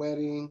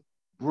 wedding,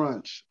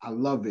 brunch. I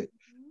love it.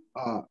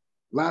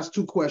 Last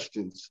two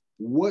questions.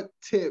 What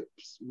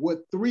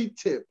 3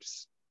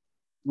 tips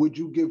would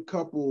you give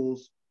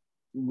couples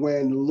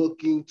when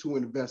looking to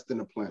invest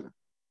in a planner?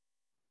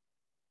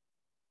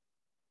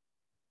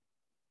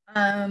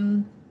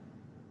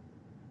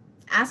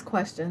 Ask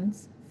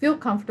questions. Feel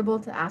comfortable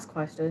to ask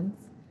questions.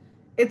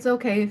 It's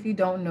okay if you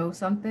don't know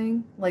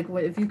something. Like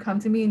if you come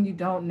to me and you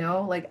don't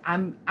know, like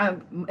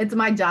it's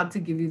my job to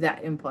give you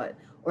that input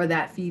or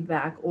that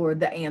feedback or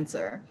the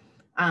answer,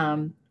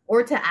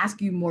 or to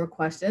ask you more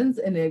questions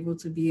and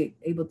be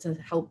able to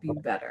help you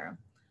better.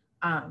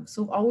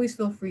 So always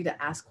feel free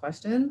to ask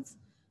questions.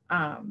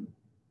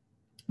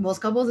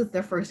 Most couples, it's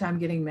their first time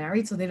getting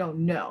married, so they don't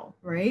know,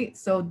 right?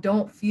 So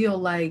don't feel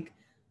like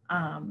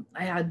I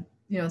had,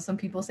 you know, some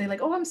people say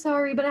like, oh, I'm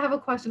sorry, but I have a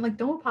question. Like,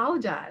 don't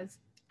apologize.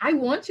 I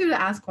want you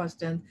to ask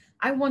questions.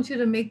 I want you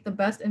to make the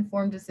best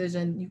informed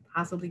decision you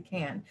possibly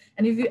can.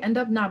 And if you end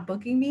up not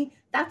booking me,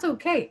 that's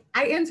okay.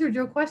 I answered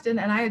your question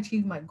and I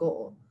achieved my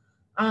goal.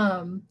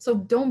 So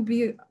don't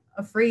be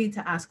afraid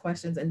to ask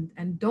questions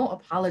and don't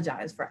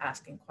apologize for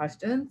asking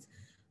questions,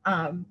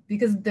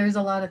 because there's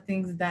a lot of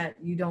things that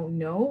you don't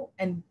know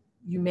and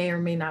you may or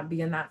may not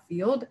be in that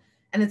field.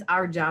 And it's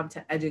our job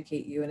to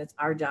educate you and it's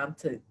our job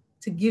to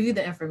give you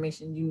the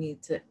information you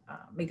need to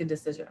make a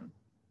decision.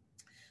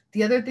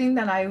 The other thing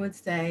that I would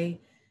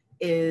say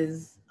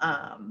is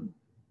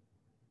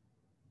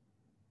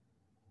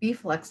be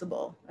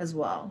flexible as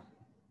well.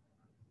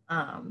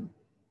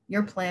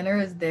 Your planner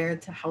is there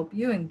to help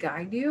you and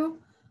guide you,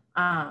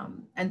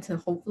 and to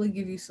hopefully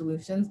give you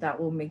solutions that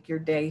will make your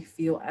day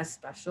feel as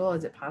special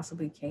as it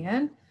possibly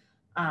can.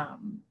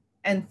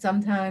 And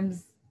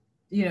sometimes,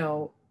 you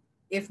know,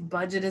 if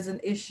budget is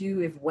an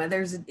issue, if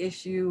weather's an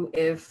issue,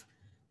 if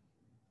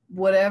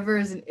whatever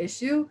is an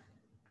issue,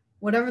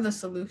 whatever the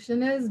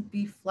solution is,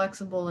 be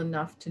flexible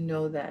enough to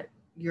know that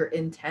your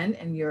intent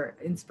and your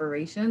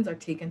inspirations are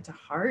taken to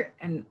heart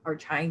and are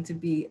trying to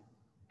be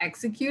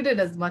executed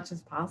as much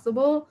as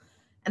possible,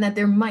 and that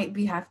there might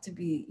have to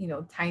be, you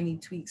know, tiny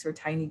tweaks or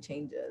tiny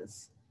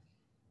changes.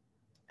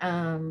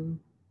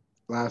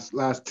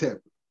 Last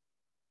tip.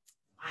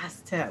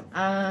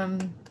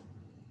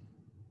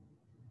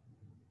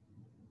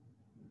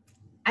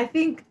 I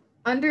think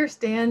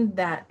understand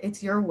that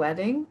it's your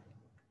wedding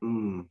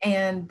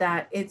and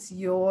that it's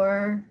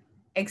your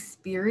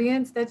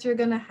experience that you're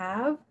gonna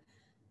have,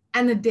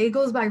 and the day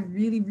goes by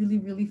really, really,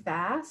 really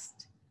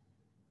fast.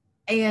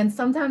 And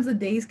sometimes the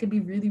days can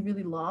be really,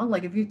 really long.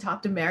 Like if you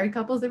talk to married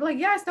couples, they're like,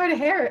 yeah, I started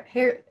hair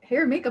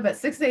and makeup at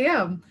 6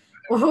 a.m.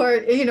 or,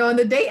 you know, and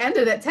the day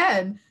ended at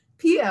 10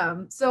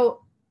 p.m.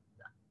 So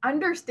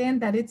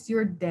understand that it's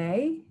your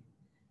day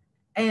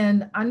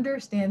and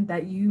understand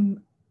that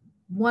you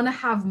want to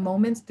have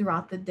moments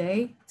throughout the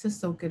day to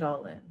soak it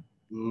all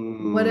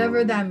in,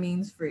 whatever that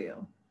means for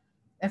you.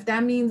 If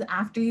that means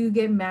after you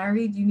get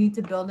married, you need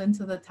to build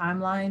into the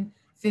timeline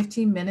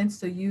 15 minutes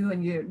so you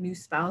and your new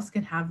spouse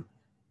can have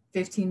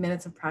 15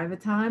 minutes of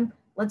private time,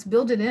 let's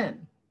build it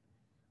in.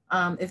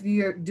 If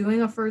you're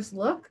doing a first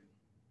look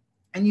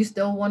and you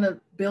still want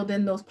to build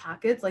in those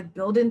pockets, like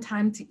build in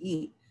time to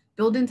eat,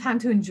 build in time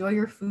to enjoy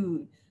your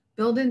food,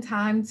 build in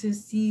time to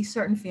see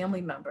certain family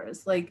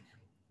members. Like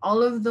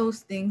all of those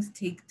things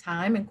take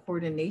time and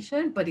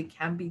coordination, but it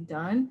can be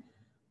done.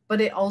 But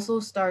it also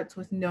starts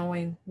with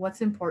knowing what's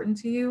important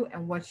to you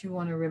and what you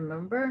want to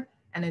remember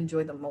and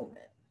enjoy the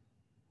moment.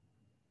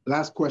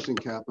 Last question,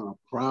 Catherine, I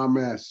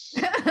promise.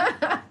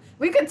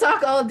 We could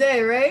talk all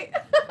day, right?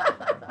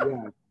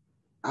 Yeah,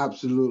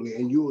 absolutely.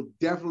 And you will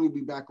definitely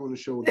be back on the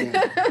show again.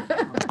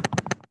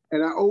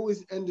 And I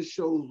always end the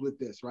shows with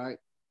this, right?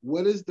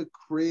 What is the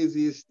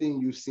craziest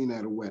thing you've seen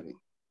at a wedding?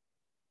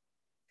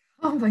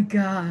 Oh my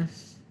gosh.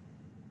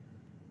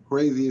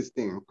 Craziest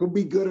thing. Could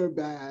be good or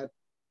bad.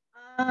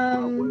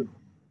 What?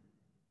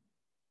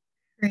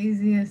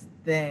 Craziest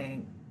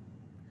thing.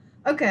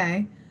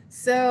 Okay,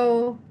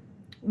 so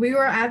we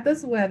were at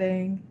this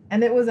wedding,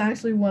 and it was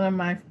actually one of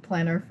my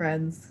planner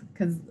friends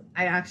because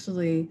I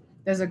actually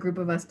there's a group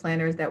of us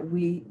planners that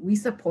we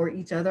support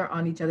each other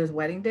on each other's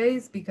wedding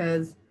days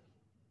because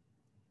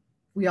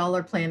we all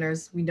are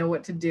planners. We know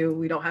what to do.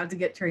 We don't have to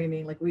get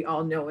training. Like we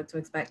all know what to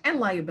expect and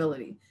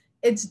liability.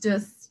 It's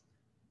just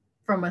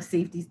from a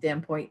safety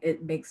standpoint,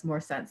 it makes more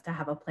sense to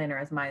have a planner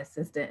as my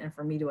assistant and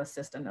for me to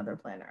assist another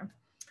planner.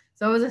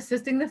 So I was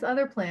assisting this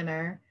other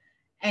planner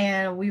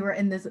and we were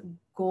in this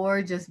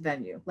gorgeous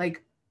venue,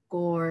 like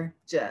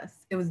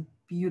gorgeous. It was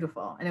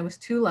beautiful. And it was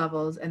two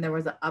levels and there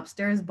was an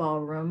upstairs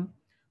ballroom,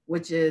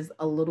 which is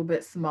a little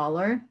bit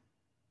smaller,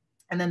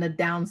 and then the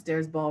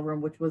downstairs ballroom,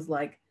 which was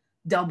like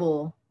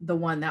double the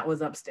one that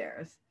was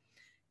upstairs.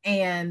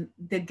 And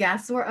the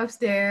guests were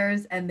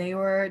upstairs and they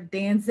were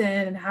dancing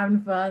and having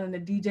fun, and the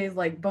DJ's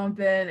like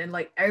bumping and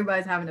like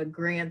everybody's having a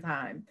grand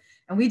time.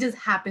 And we just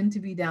happened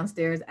to be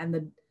downstairs,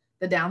 and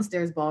the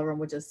downstairs ballroom,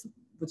 which is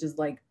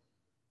like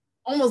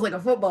almost like a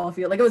football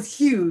field, like it was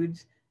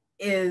huge,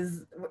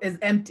 is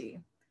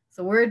empty.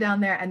 So we're down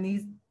there, and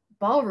these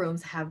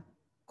ballrooms have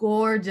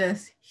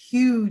gorgeous,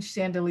 huge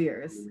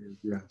chandeliers.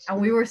 Yes.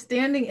 And we were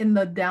standing in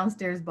the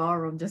downstairs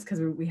ballroom just because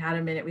we had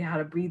a minute, we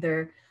had a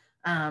breather.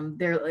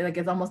 They're like,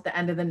 it's almost the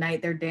end of the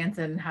night, they're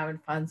dancing and having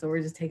fun, so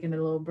we're just taking a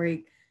little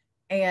break.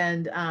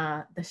 And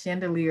the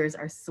chandeliers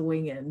are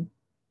swinging.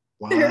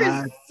 They're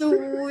What?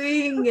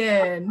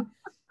 swinging,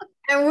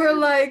 and we're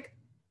like,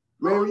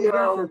 Maybe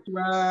oh that's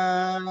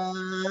right.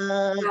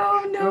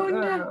 no, no,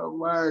 no. Oh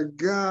my And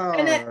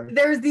God.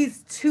 there's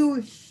these two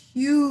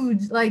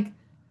huge, like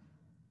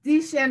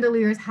these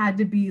chandeliers had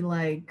to be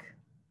like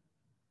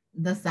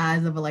the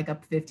size of like a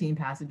 15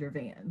 passenger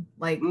van.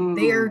 Like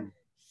they're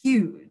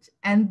huge,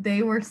 and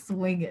they were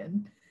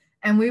swinging.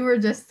 And we were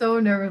just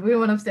so nervous. We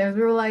went upstairs.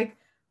 We were like,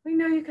 we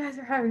know you guys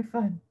are having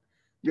fun.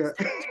 Yeah.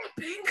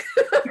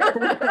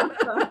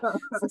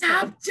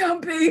 Stop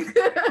jumping.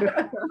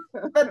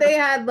 But they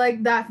had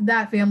like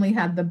that family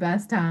had the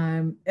best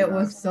time. It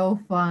was so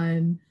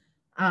fun.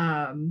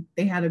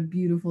 They had a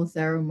beautiful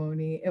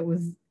ceremony. It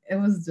was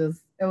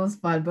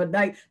fun. But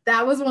like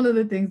that was one of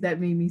the things that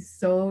made me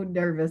so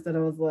nervous that I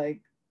was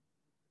like,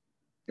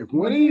 if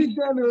one of these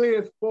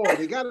chandeliers fall,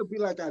 they gotta be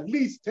like at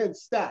least 10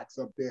 stacks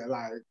up there.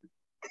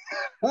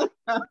 Like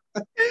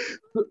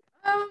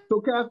so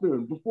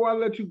Catherine, before I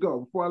let you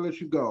go,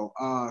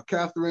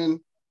 Catherine,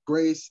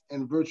 Grace,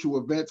 and Virtue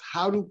Events,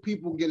 how do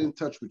people get in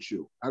touch with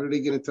you? How do they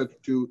get in touch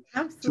with you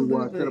to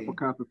set up a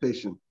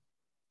consultation?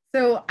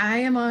 So I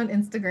am on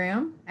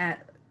Instagram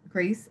at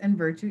Grace and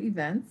Virtue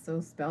Events.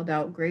 So spelled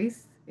out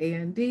Grace,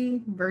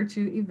 A-N-D,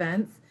 Virtue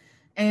Events.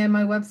 And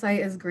my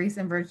website is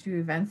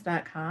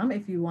graceandvirtueevents.com.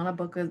 If you want to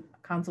book a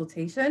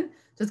consultation,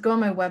 just go on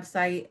my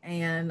website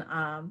and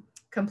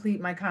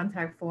complete my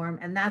contact form.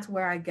 And that's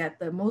where I get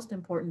the most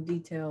important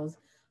details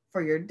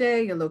for your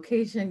day, your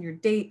location, your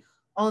date,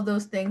 all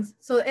those things.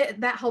 So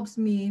that helps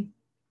me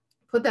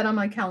put that on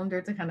my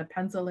calendar to kind of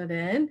pencil it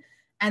in.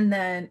 And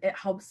then it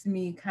helps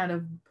me kind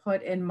of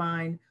put in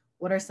mind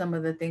what are some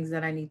of the things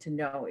that I need to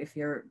know if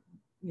you're,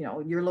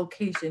 your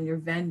location, your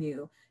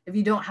venue. If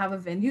you don't have a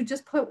venue,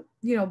 just put,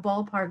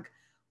 ballpark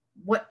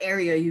what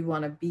area you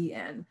want to be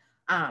in,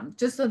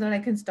 just so that I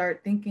can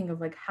start thinking of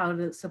like how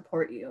to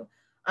support you.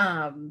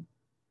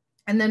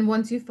 And then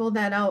once you fill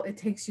that out, it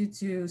takes you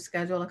to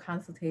schedule a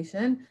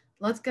consultation.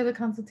 Let's get a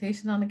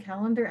consultation on the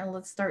calendar and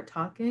let's start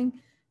talking.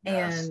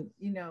 Yes.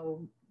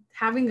 And,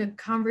 having a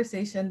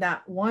conversation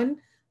that one,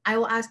 I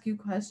will ask you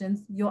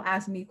questions, you'll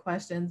ask me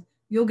questions,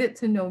 you'll get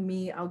to know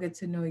me, I'll get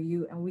to know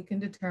you, and we can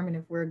determine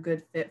if we're a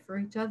good fit for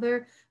each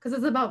other, because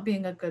it's about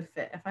being a good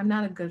fit. If I'm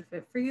not a good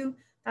fit for you,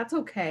 that's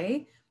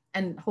okay.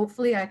 And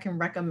hopefully I can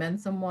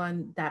recommend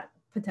someone that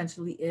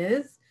potentially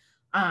is.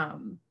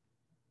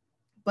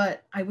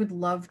 But I would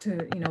love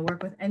to,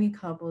 work with any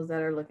couples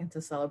that are looking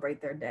to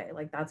celebrate their day.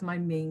 Like that's my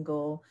main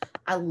goal.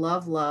 I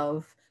love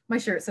love. My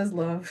shirt says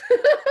love.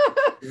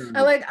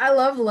 I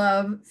love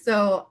love.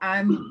 So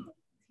I'm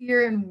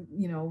here and,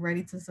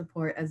 ready to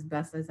support as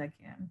best as I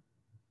can.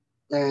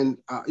 And,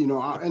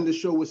 I'll end the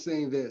show with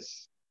saying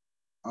this.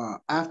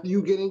 After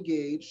you get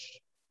engaged,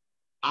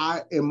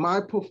 in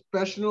my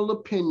professional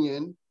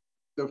opinion,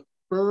 the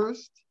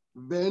first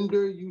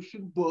vendor you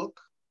should book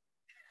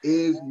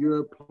is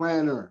your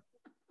planner,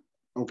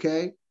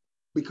 okay?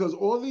 Because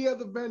all the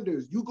other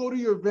vendors, you go to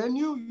your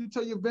venue, you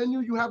tell your venue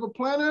you have a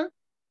planner.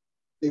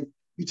 If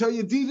you tell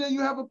your DJ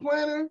you have a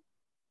planner,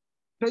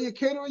 tell your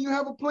caterer you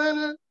have a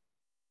planner.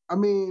 I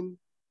mean,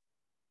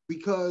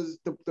 because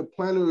the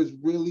planner is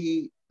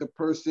really the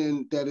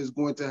person that is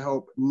going to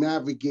help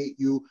navigate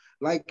you.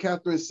 Like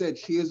Catherine said,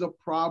 she is a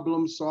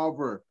problem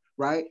solver,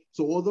 right?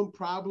 So all the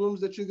problems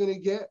that you're going to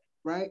get,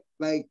 right?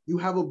 Like you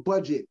have a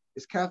budget.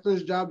 It's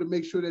Catherine's job to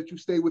make sure that you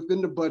stay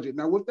within the budget.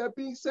 Now, with that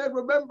being said,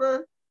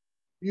 remember,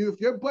 if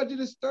your budget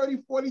is 30,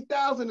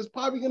 40,000, it's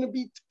probably going to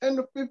be 10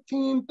 to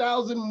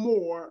 15,000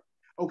 more,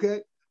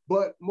 okay?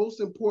 But most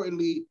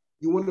importantly,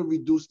 you want to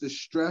reduce the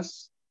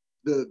stress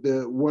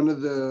the one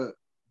of the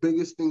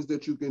biggest things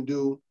that you can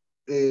do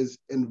is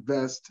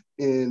invest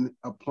in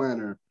a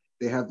planner.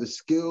 They have the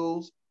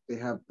skills, they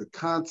have the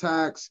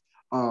contacts,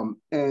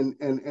 and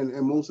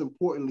most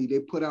importantly, they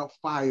put out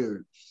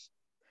fires.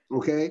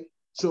 Okay,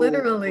 so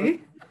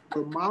Literally.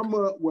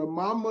 when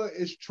mama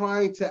is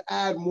trying to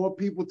add more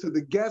people to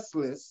the guest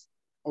list,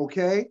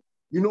 okay,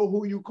 you know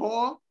who you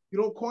call?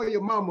 You don't call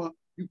your mama,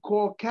 you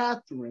call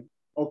Catherine,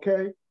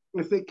 okay,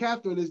 and say,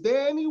 Catherine, is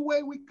there any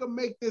way we can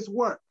make this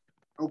work?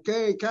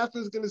 Okay,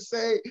 Catherine's gonna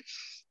say,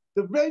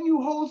 the venue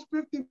holds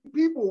 50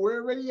 people.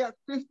 We're already at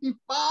 55.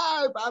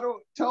 I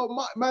don't tell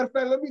matter of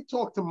fact, let me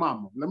talk to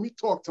mama. Let me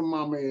talk to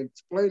mama and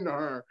explain to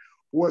her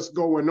what's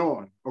going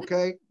on.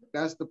 Okay,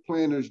 that's the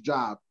planner's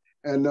job.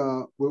 And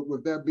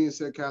with that being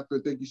said,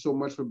 Catherine, thank you so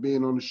much for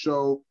being on the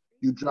show.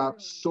 You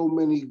dropped so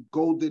many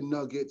golden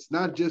nuggets,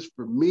 not just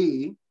for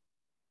me,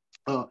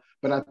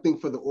 but I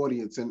think for the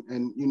audience.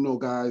 And you know,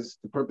 guys,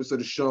 the purpose of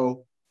the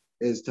show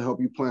is to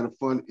help you plan a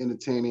fun,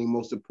 entertaining,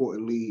 most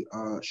importantly,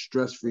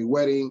 stress-free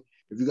wedding.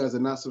 If you guys are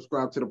not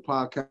subscribed to the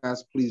podcast,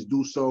 please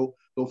do so.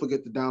 Don't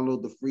forget to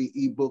download the free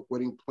ebook,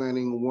 Wedding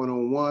Planning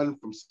 101,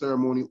 from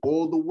ceremony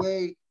all the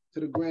way to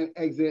the grand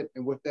exit.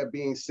 And with that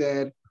being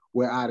said,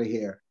 we're out of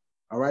here.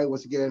 All right.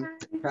 Once again,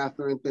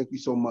 Catherine, thank you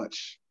so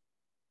much.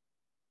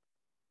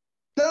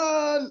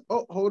 Done.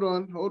 Oh, hold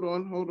on.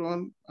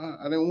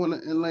 I didn't want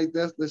to end like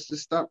that. Let's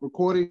just stop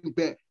recording.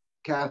 Back,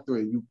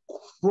 Catherine, you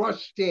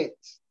crushed it.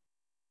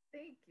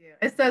 Thank you.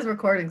 It says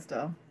recording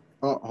still.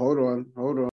 Oh, hold on.